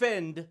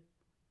defend,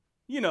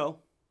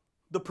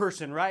 the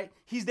person, right?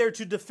 He's there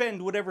to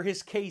defend whatever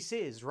his case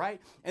is, right?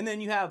 And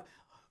then you have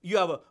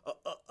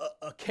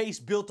a case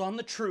built on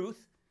the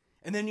truth,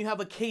 and then you have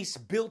a case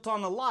built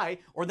on a lie,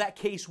 or that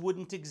case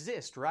wouldn't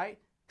exist, right?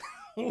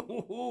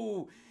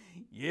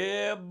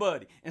 Yeah,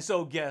 buddy. And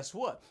so guess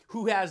what?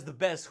 Whoever has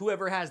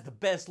the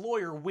best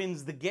lawyer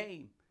wins the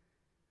game.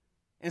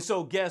 And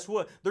so guess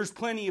what? There's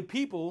plenty of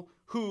people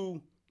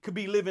who could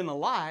be living a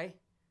lie,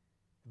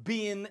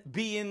 be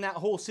in that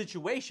whole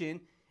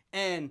situation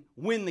and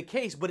win the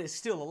case, but it's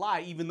still a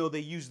lie even though they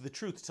use the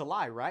truth to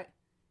lie, right?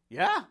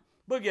 Yeah.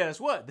 But guess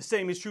what? The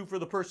same is true for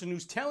the person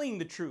who's telling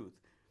the truth.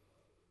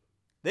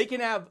 They can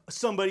have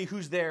somebody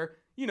who's there,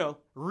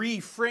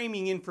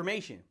 reframing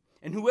information.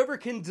 And whoever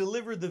can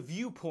deliver the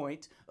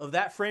viewpoint of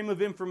that frame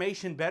of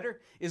information better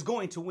is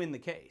going to win the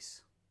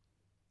case.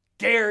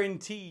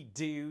 Guaranteed,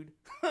 dude.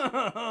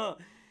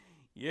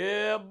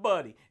 Yeah,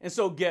 buddy. And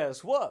so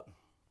guess what?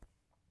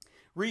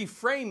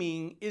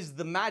 Reframing is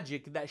the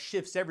magic that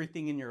shifts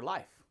everything in your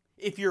life.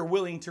 If you're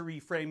willing to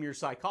reframe your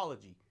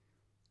psychology.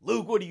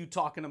 Luke, what are you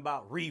talking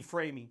about?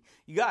 Reframing.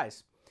 You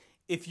guys,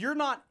 if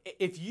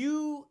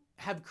you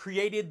have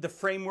created the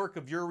framework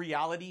of your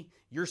reality,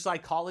 your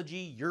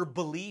psychology, your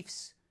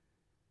beliefs,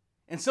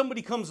 and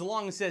somebody comes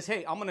along and says,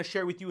 hey, I'm going to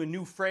share with you a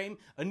new frame,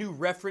 a new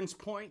reference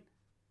point,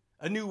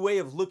 a new way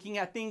of looking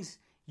at things,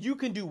 you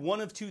can do one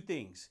of two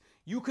things.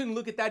 You can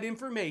look at that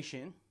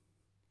information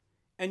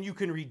and you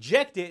can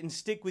reject it and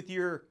stick with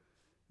your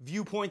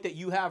viewpoint that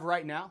you have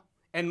right now.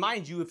 And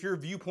mind you, if your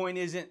viewpoint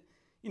isn't,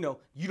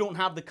 you don't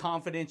have the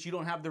confidence, you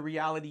don't have the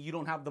reality, you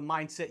don't have the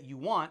mindset you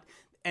want,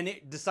 and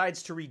it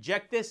decides to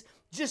reject this,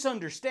 just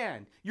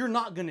understand, you're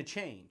not going to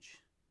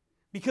change.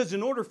 Because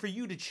in order for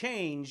you to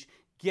change,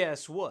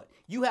 guess what?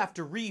 You have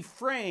to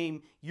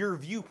reframe your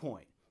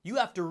viewpoint. You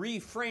have to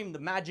reframe the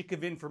magic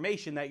of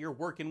information that you're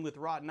working with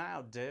right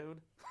now,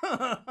 dude.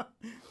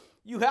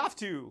 You have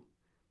to.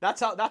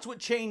 That's what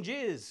change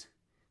is.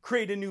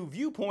 Create a new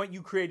viewpoint,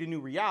 you create a new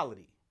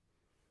reality.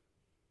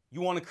 You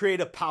want to create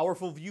a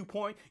powerful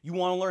viewpoint? You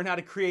want to learn how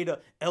to create an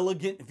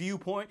elegant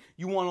viewpoint?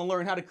 You want to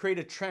learn how to create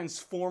a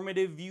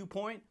transformative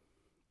viewpoint?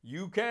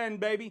 You can,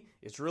 baby.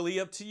 It's really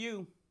up to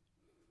you.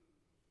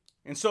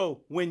 And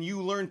so when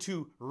you learn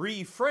to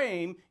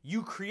reframe,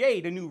 you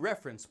create a new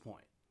reference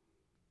point.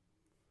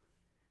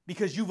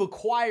 Because you've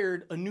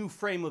acquired a new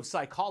frame of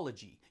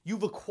psychology.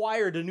 You've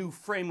acquired a new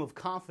frame of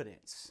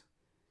confidence.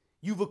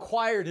 You've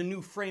acquired a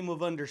new frame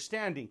of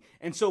understanding.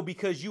 And so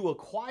because you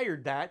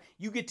acquired that,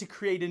 you get to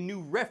create a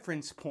new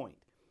reference point.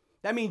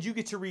 That means you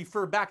get to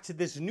refer back to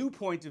this new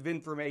point of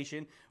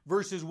information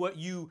versus what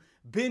you've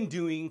been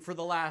doing for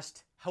the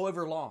last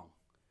however long.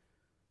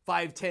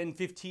 5, 10,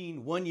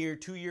 15, 1 year,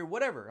 2 year,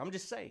 whatever. I'm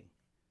just saying.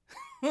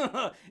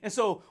 And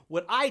so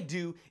what I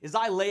do is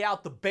I lay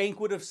out the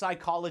banquet of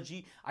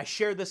psychology. I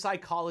share the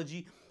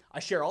psychology. I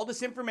share all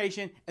this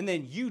information, and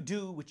then you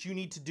do what you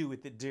need to do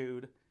with it,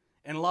 dude.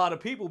 And a lot of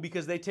people,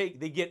 because they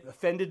get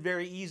offended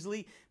very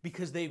easily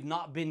because they've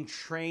not been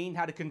trained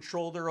how to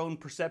control their own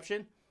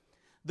perception.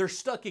 They're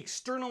stuck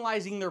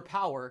externalizing their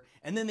power,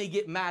 and then they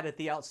get mad at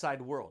the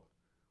outside world.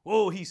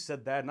 Oh, he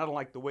said that, and I don't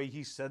like the way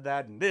he said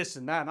that, and this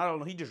and that, and I don't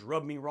know, he just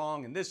rubbed me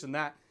wrong, and this and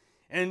that.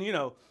 And,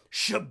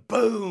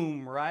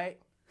 shaboom, right?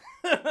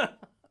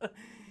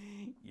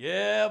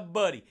 Yeah,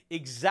 buddy,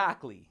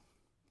 exactly.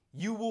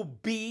 You will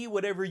be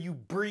whatever you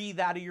breathe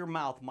out of your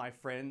mouth, my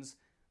friends.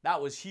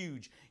 That was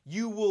huge.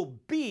 You will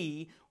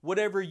be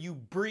whatever you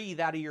breathe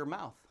out of your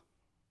mouth.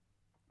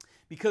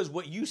 Because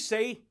what you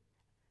say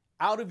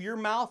out of your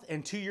mouth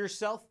and to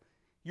yourself,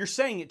 you're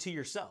saying it to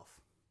yourself.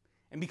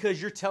 And because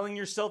you're telling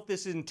yourself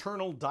this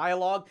internal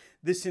dialogue,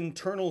 this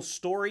internal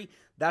story,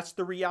 that's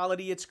the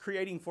reality it's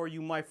creating for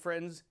you, my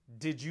friends.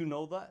 Did you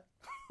know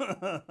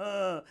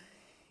that?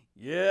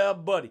 Yeah,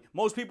 buddy.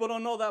 Most people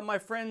don't know that, my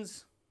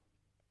friends.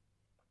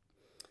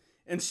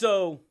 And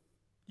so,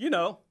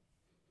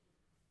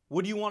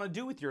 what do you want to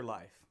do with your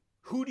life?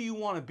 Who do you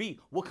want to be?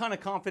 What kind of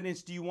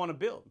confidence do you want to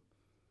build?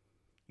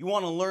 You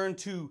want to learn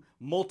to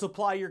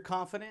multiply your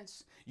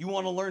confidence? You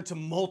want to learn to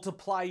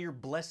multiply your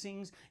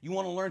blessings? You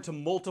want to learn to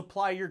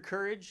multiply your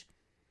courage?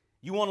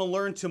 You want to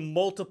learn to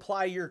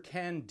multiply your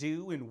can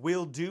do and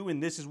will do,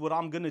 and this is what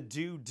I'm going to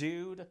do,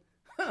 dude?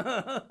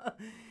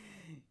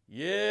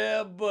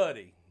 Yeah,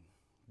 buddy.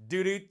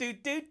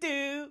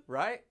 Do,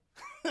 right?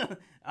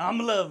 I'm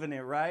loving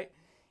it, right?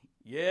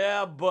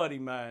 Yeah, buddy,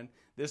 man.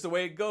 This is the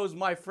way it goes,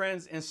 my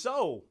friends. And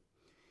so,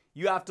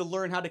 you have to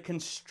learn how to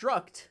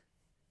construct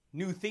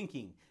new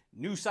thinking,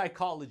 new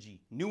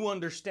psychology, new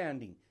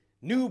understanding,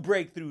 new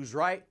breakthroughs,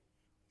 right?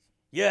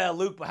 Yeah,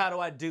 Luke, but how do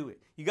I do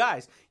it? You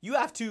guys, you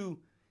have to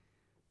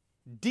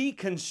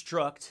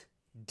deconstruct,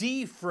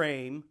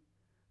 deframe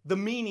the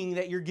meaning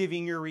that you're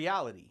giving your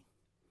reality.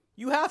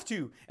 You have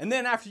to. And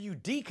then after you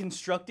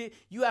deconstruct it,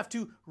 you have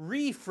to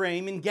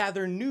reframe and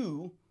gather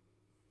new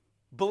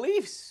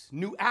beliefs,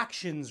 new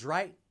actions,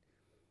 right?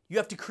 You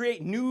have to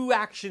create new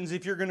actions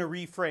if you're going to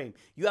reframe.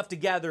 You have to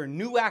gather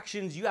new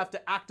actions. You have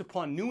to act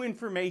upon new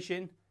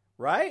information,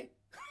 right?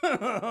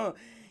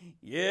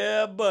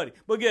 Yeah, buddy.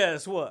 But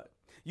guess what?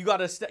 You got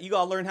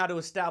to learn how to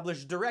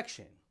establish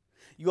direction.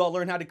 You got to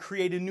learn how to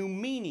create a new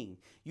meaning.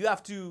 You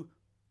have to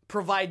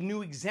provide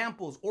new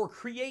examples or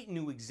create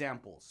new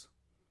examples.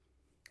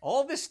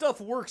 All this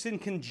stuff works in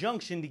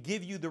conjunction to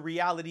give you the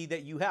reality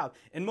that you have.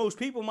 And most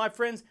people, my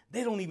friends,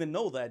 they don't even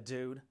know that,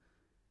 dude.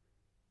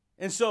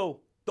 And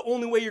so the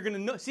only way you're going to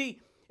know,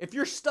 if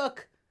you're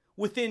stuck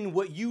within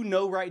what you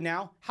know right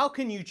now, how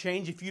can you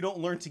change if you don't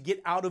learn to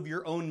get out of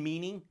your own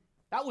meaning?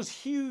 That was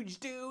huge,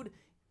 dude.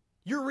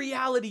 Your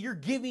reality, you're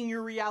giving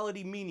your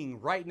reality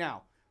meaning right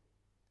now.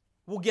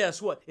 Well,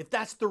 guess what? If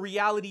that's the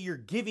reality you're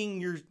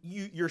giving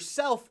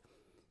yourself,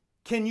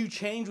 can you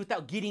change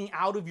without getting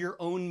out of your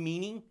own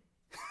meaning?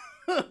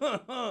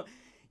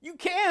 You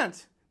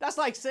can't. That's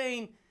like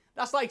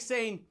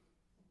saying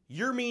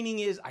your meaning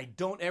is, I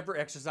don't ever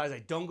exercise, I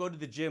don't go to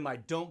the gym, I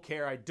don't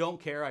care.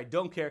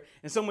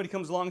 And somebody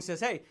comes along and says,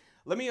 hey,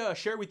 let me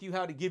share with you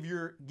how to give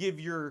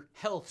your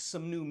health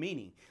some new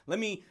meaning.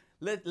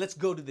 Let's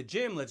go to the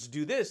gym, let's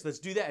do this, let's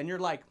do that. And you're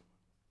like,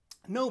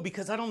 no,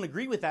 because I don't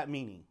agree with that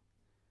meaning.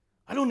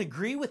 I don't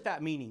agree with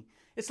that meaning.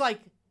 It's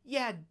like,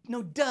 yeah,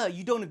 no, duh,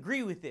 you don't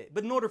agree with it.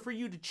 But in order for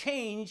you to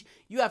change,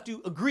 you have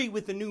to agree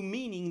with the new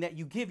meaning that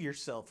you give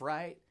yourself,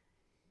 right?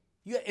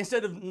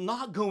 Instead of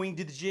not going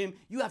to the gym,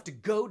 you have to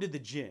go to the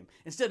gym.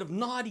 Instead of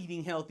not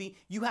eating healthy,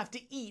 you have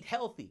to eat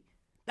healthy.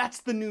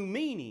 That's the new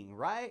meaning,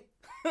 right?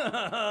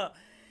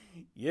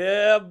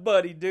 Yeah,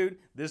 buddy, dude.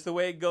 This is the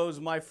way it goes,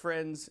 my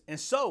friends. And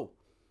so,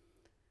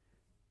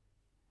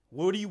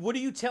 what are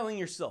you telling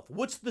yourself?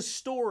 What's the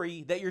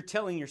story that you're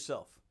telling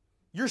yourself?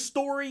 Your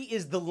story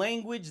is the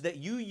language that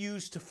you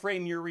use to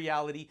frame your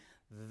reality.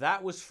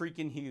 That was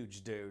freaking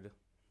huge, dude.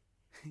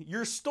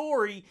 Your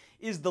story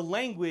is the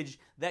language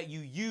that you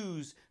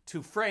use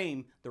to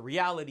frame the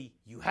reality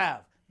you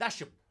have. That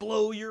should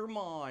blow your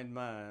mind,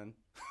 man.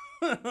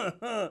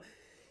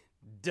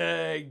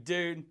 Dang,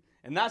 dude.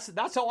 And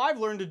that's how I've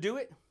learned to do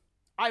it.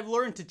 I've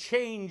learned to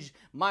change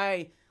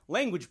my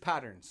language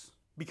patterns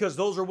because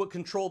those are what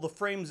control the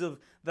frames of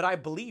that I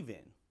believe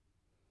in.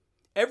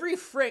 Every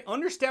frame,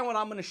 understand what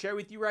I'm going to share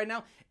with you right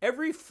now?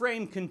 Every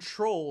frame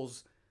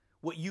controls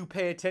what you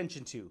pay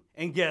attention to.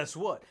 And guess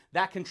what?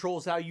 That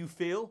controls how you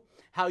feel,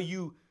 how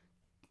you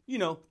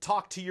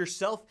talk to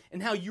yourself,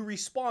 and how you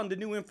respond to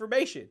new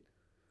information.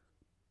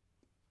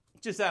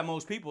 Just that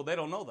most people, they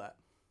don't know that.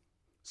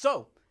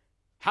 So,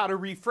 how to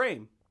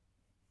reframe?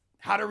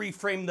 How to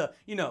reframe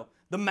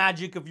the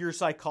magic of your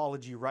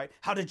psychology, right?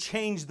 How to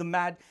change the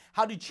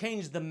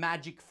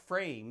magic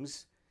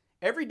frames.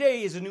 Every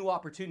day is a new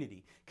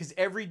opportunity because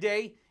every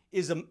day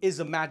is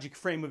a magic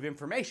frame of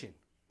information.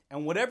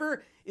 And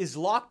whatever is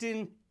locked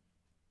in,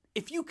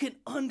 if you can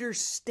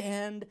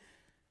understand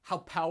how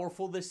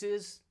powerful this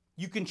is,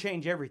 you can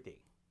change everything.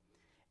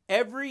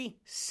 Every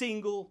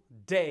single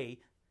day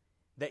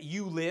that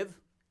you live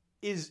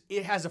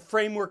it has a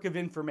framework of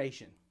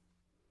information.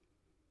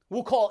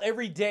 We'll call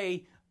every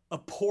day a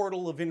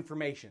portal of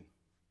information.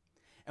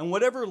 And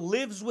whatever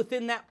lives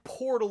within that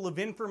portal of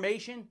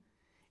information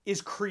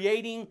is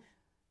creating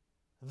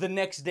the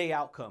next day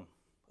outcome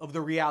of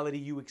the reality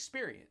you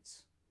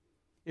experience.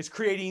 It's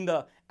creating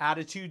the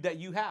attitude that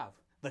you have,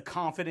 the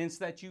confidence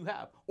that you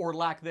have, or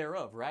lack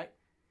thereof, right?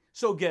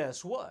 So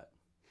guess what?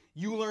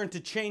 You learn to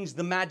change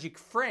the magic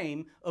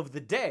frame of the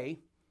day.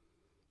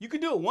 You can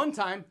do it one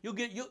time. You'll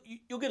get a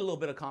little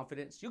bit of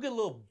confidence. You'll get a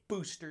little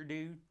booster,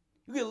 dude.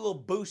 You'll get a little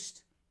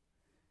boost.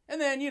 And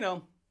then,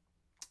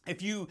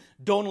 if you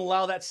don't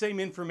allow that same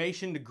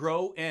information to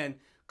grow and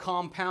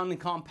compound and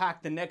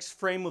compact the next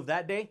frame of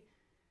that day,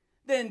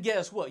 then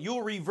guess what?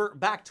 You'll revert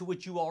back to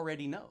what you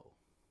already know.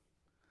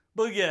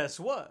 But guess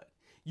what?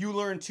 You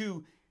learn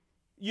to,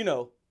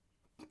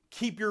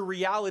 keep your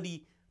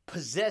reality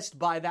possessed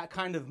by that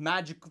kind of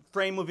magic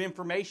frame of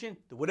information,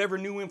 whatever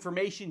new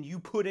information you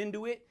put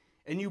into it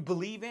and you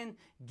believe in,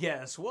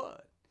 guess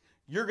what?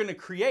 You're going to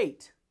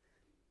create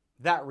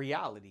that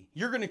reality.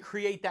 You're going to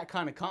create that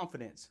kind of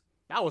confidence.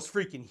 That was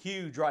freaking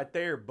huge right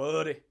there,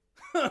 buddy.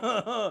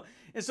 And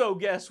so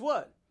guess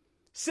what?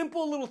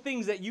 Simple little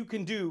things that you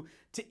can do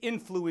to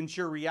influence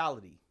your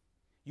reality.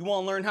 You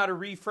want to learn how to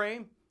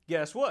reframe?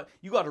 Guess what?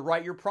 You got to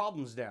write your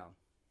problems down.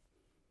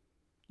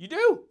 You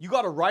do. You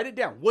got to write it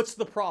down. What's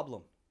the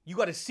problem? You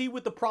got to see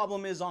what the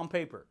problem is on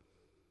paper.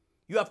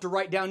 You have to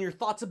write down your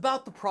thoughts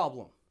about the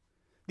problem.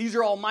 These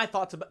are all my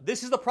thoughts about,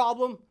 this is the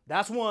problem.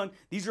 That's one.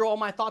 These are all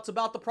my thoughts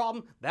about the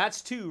problem.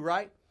 That's two,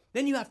 right?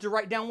 Then you have to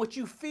write down what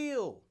you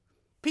feel.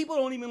 People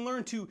don't even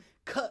learn to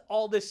cut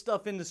all this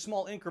stuff into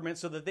small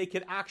increments so that they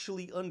can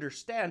actually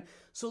understand,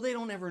 so they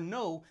don't ever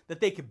know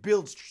that they could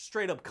build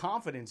straight up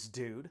confidence,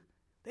 dude.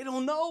 They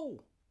don't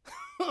know.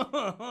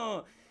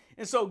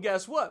 And so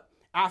guess what?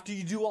 After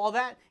you do all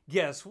that,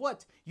 guess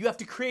what? You have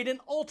to create an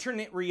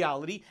alternate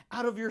reality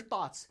out of your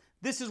thoughts.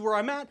 This is where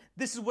I'm at.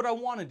 This is what I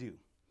want to do.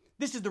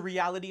 This is the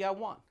reality I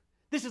want.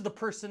 This is the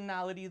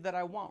personality that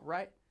I want,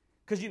 right?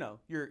 Because,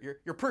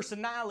 your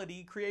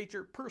personality creates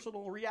your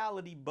personal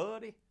reality,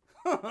 buddy.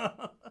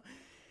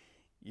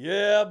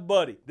 Yeah,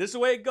 buddy. This is the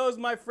way it goes,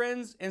 my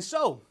friends. And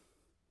so,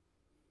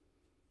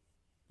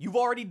 you've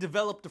already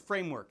developed a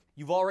framework.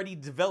 You've already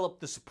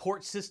developed the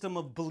support system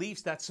of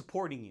beliefs that's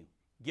supporting you.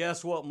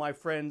 Guess what, my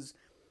friends?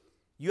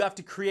 You have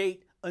to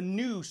create a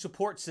new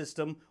support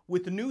system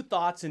with new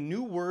thoughts and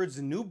new words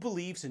and new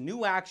beliefs and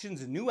new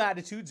actions and new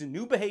attitudes and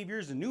new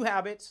behaviors and new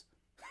habits.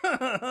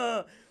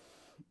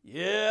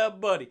 Yeah,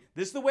 buddy.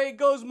 This is the way it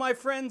goes, my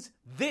friends.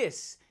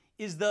 This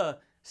is the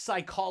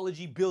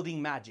psychology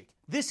building magic.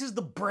 This is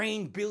the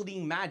brain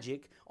building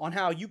magic on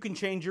how you can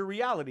change your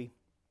reality.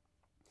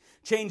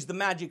 Change the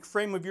magic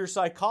frame of your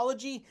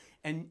psychology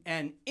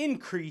and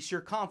increase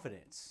your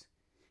confidence.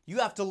 You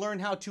have to learn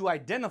how to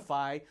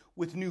identify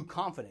with new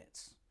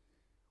confidence.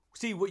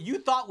 See, what you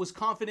thought was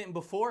confident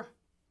before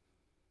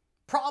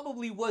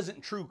probably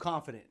wasn't true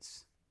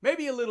confidence.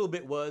 Maybe a little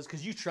bit was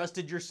because you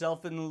trusted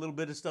yourself in a little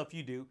bit of stuff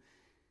you do.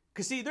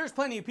 Because see, there's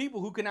plenty of people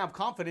who can have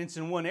confidence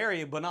in one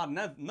area but not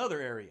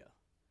another area.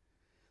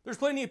 There's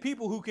plenty of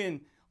people who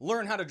can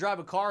learn how to drive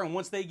a car, and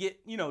once they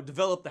get,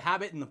 develop the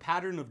habit and the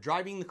pattern of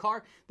driving the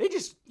car, they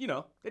just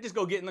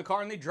go get in the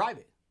car and they drive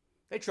it.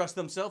 They trust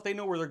themselves. They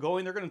know where they're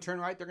going. They're going to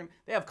turn right.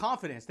 They have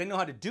confidence. They know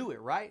how to do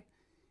it, right?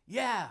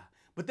 Yeah.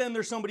 But then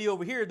there's somebody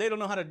over here, they don't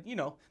know how to,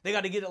 they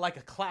got to get it like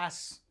a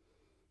class,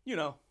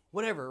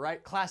 whatever,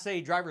 right? Class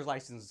A driver's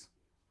license,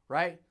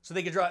 right? So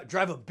they can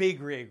drive a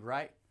big rig,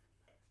 right?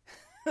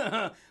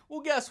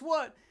 Well, guess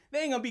what? They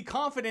ain't going to be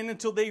confident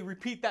until they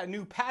repeat that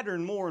new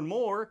pattern more and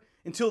more,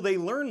 until they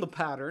learn the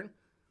pattern.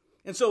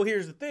 And so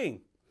here's the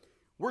thing.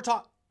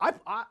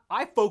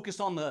 I focus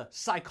on the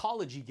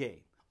psychology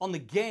game, on the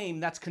game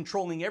that's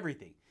controlling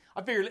everything.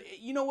 I figured,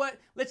 you know what?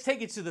 Let's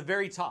take it to the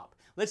very top.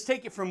 Let's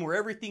take it from where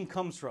everything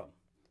comes from.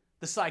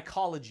 the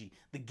psychology,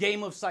 the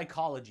game of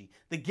psychology,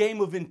 the game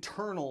of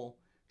internal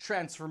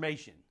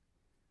transformation.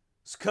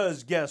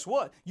 Because guess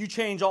what? You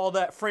change all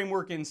that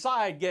framework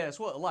inside, guess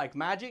what? Like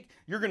magic,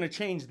 you're going to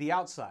change the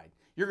outside.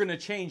 You're going to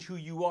change who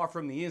you are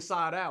from the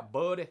inside out,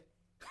 buddy.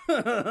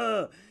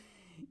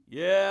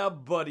 Yeah,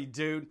 buddy,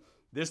 dude.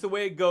 This is the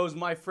way it goes,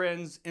 my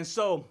friends. And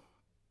so,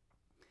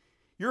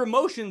 your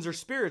emotions are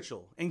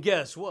spiritual. And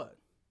guess what?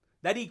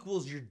 That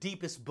equals your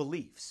deepest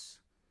beliefs.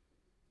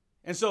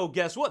 And so,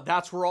 guess what?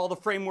 That's where all the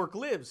framework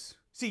lives.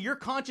 See, your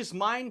conscious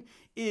mind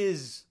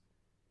is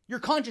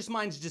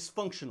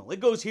dysfunctional. It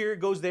goes here, it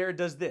goes there, it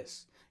does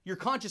this. Your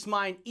conscious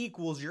mind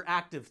equals your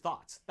active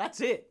thoughts. That's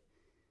it.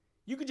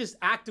 You could just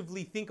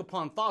actively think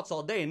upon thoughts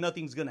all day and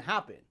nothing's going to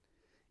happen.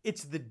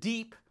 It's the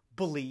deep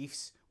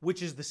beliefs,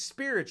 which is the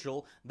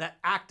spiritual, that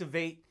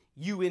activate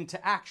you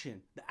into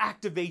action, that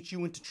activate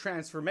you into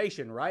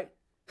transformation, right?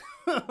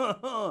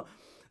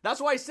 That's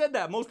why I said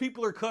that. Most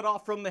people are cut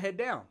off from the head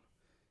down,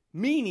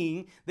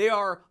 meaning they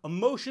are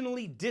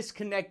emotionally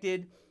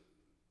disconnected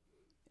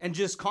and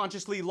just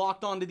consciously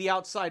locked onto the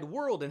outside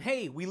world. And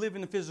hey, we live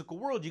in the physical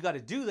world. You got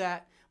to do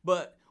that.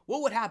 But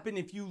what would happen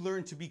if you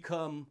learn to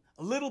become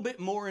a little bit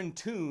more in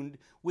tune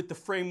with the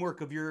framework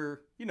of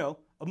your,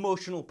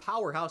 emotional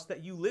powerhouse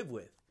that you live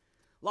with?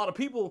 A lot of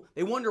people,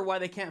 they wonder why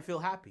they can't feel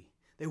happy.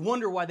 They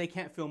wonder why they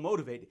can't feel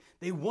motivated.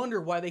 They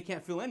wonder why they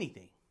can't feel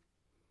anything.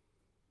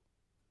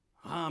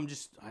 I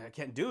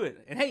can't do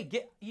it. And hey,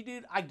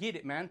 dude, I get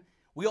it, man.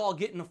 We all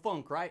get in a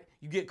funk, right?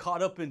 You get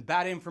caught up in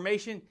bad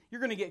information,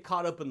 you're going to get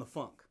caught up in the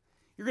funk.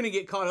 You're going to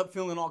get caught up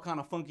feeling all kind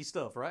of funky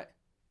stuff, right?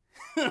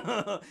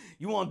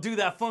 You want to do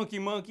that funky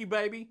monkey,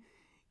 baby?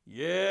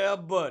 Yeah,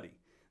 buddy.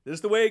 This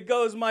is the way it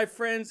goes, my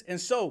friends. And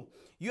so,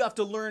 you have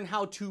to learn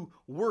how to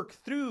work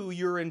through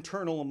your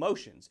internal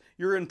emotions,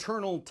 your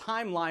internal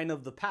timeline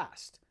of the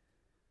past.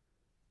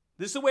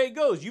 This is the way it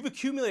goes. You've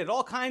accumulated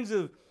all kinds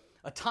of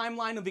a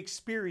timeline of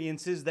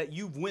experiences that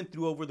you've went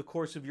through over the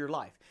course of your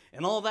life.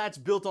 And all that's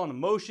built on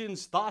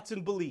emotions, thoughts,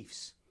 and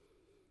beliefs.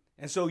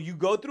 And so you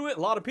go through it.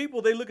 A lot of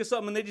people, they look at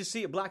something and they just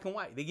see it black and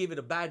white. They give it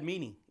a bad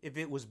meaning if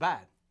it was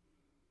bad.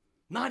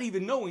 Not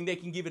even knowing they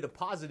can give it a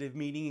positive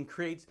meaning and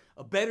create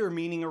a better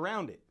meaning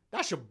around it.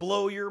 That should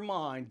blow your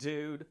mind,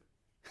 dude.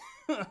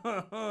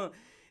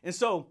 And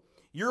so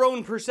your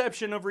own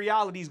perception of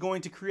reality is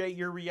going to create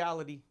your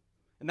reality.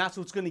 And that's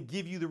what's going to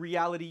give you the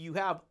reality you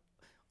have,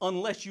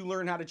 unless you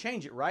learn how to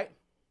change it, right?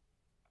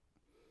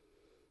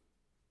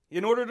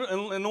 In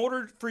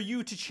order for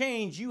you to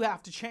change, you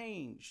have to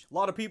change. A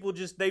lot of people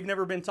they've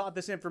never been taught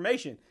this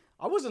information.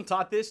 I wasn't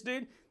taught this,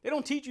 dude. They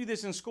don't teach you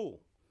this in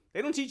school.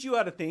 They don't teach you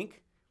how to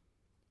think.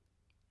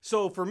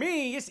 So for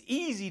me, it's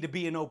easy to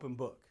be an open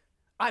book.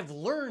 I've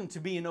learned to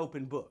be an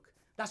open book.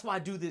 That's why I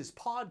do this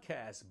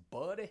podcast,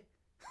 buddy.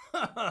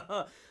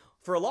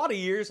 For a lot of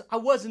years, I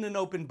wasn't an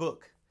open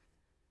book.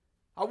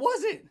 I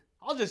wasn't.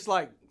 I was just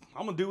like,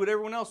 I'm going to do what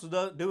everyone else is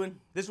doing.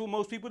 This is what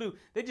most people do.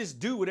 They just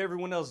do what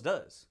everyone else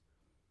does.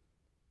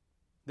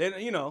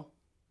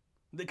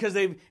 Because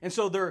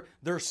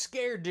they're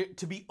scared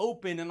to be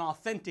open and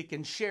authentic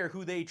and share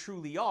who they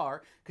truly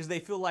are, because they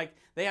feel like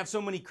they have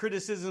so many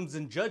criticisms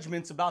and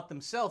judgments about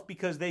themselves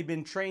because they've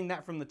been trained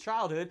that from the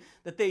childhood,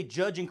 that they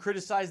judge and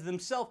criticize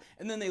themselves,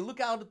 and then they look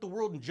out at the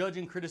world and judge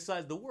and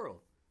criticize the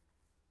world.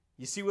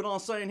 You see what I'm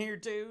saying here,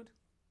 dude?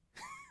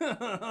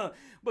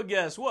 But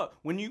guess what?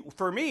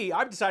 For me,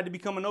 I've decided to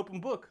become an open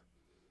book.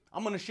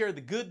 I'm going to share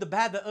the good, the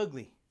bad, the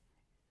ugly,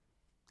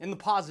 and the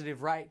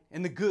positive, right?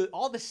 And the good,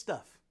 all this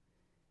stuff.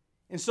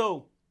 And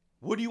so,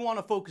 what do you want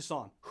to focus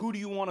on? Who do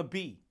you want to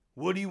be?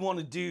 What do you want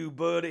to do,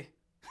 buddy?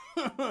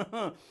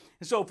 And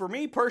so for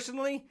me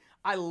personally,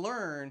 I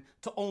learn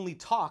to only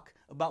talk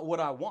about what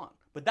I want.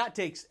 But that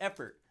takes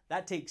effort.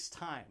 That takes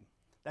time.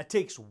 That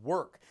takes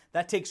work.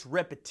 That takes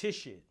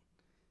repetition.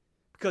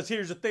 Because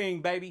here's the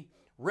thing, baby.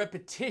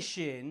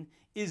 Repetition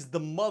is the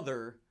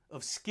mother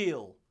of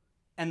skill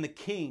and the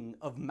king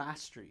of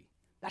mastery.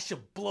 That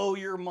should blow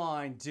your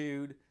mind,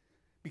 dude.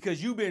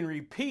 Because you've been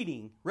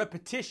repeating.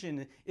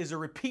 Repetition is a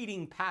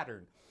repeating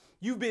pattern.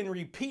 You've been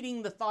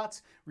repeating the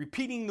thoughts,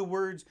 repeating the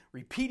words,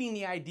 repeating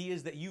the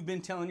ideas that you've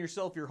been telling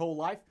yourself your whole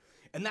life.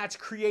 And that's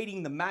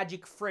creating the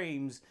magic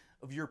frames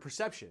of your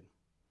perception,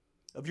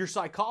 of your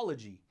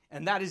psychology.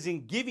 And that is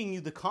in giving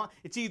you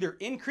it's either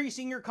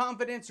increasing your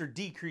confidence or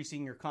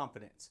decreasing your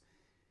confidence.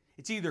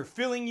 It's either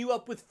filling you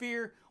up with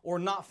fear or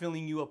not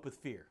filling you up with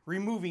fear.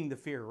 Removing the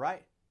fear,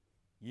 right?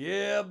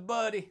 Yeah,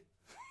 buddy.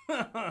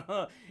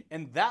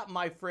 And that,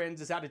 my friends,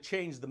 is how to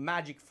change the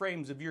magic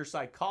frames of your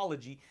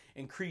psychology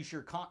and increase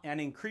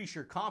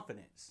your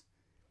confidence.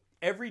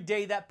 Every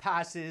day that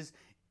passes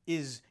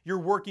is you're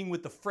working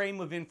with the frame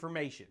of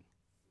information.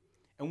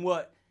 And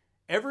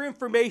whatever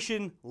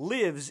information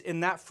lives in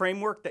that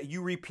framework that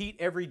you repeat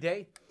every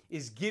day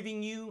is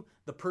giving you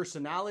the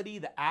personality,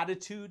 the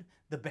attitude,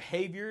 the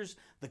behaviors,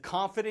 the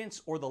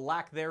confidence, or the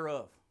lack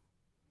thereof.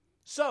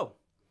 So,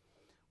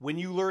 when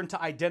you learn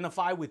to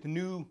identify with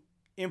new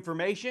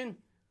information,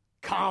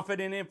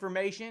 confident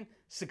information,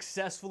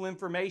 successful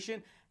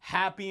information,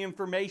 happy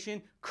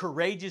information,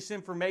 courageous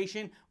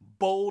information,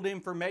 bold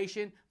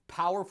information,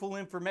 powerful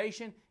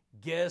information.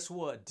 Guess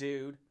what,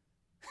 dude?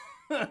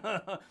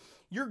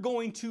 You're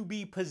going to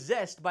be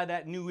possessed by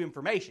that new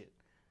information.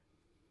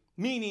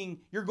 Meaning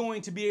you're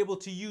going to be able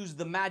to use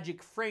the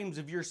magic frames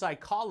of your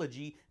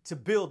psychology to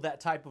build that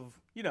type of,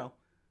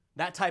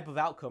 that type of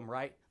outcome,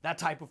 right? That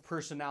type of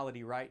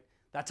personality, right?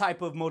 That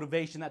type of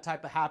motivation, that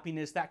type of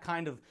happiness, that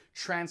kind of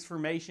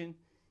transformation.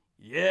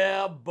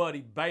 Yeah,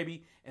 buddy,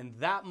 baby. And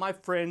that, my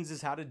friends,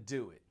 is how to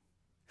do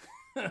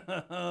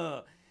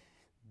it.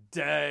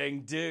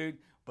 Dang, dude.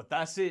 But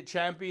that's it,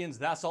 champions.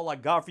 That's all I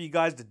got for you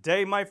guys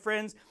today, my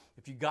friends.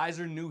 If you guys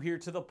are new here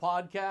to the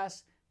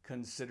podcast,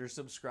 consider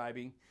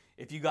subscribing.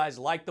 If you guys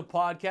like the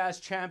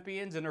podcast,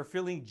 champions, and are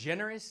feeling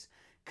generous,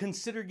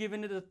 consider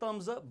giving it a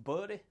thumbs up,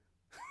 buddy.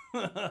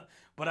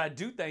 But I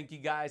do thank you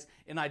guys,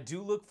 and I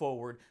do look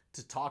forward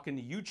to talking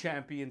to you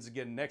champions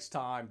again next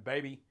time,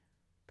 baby.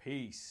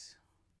 Peace.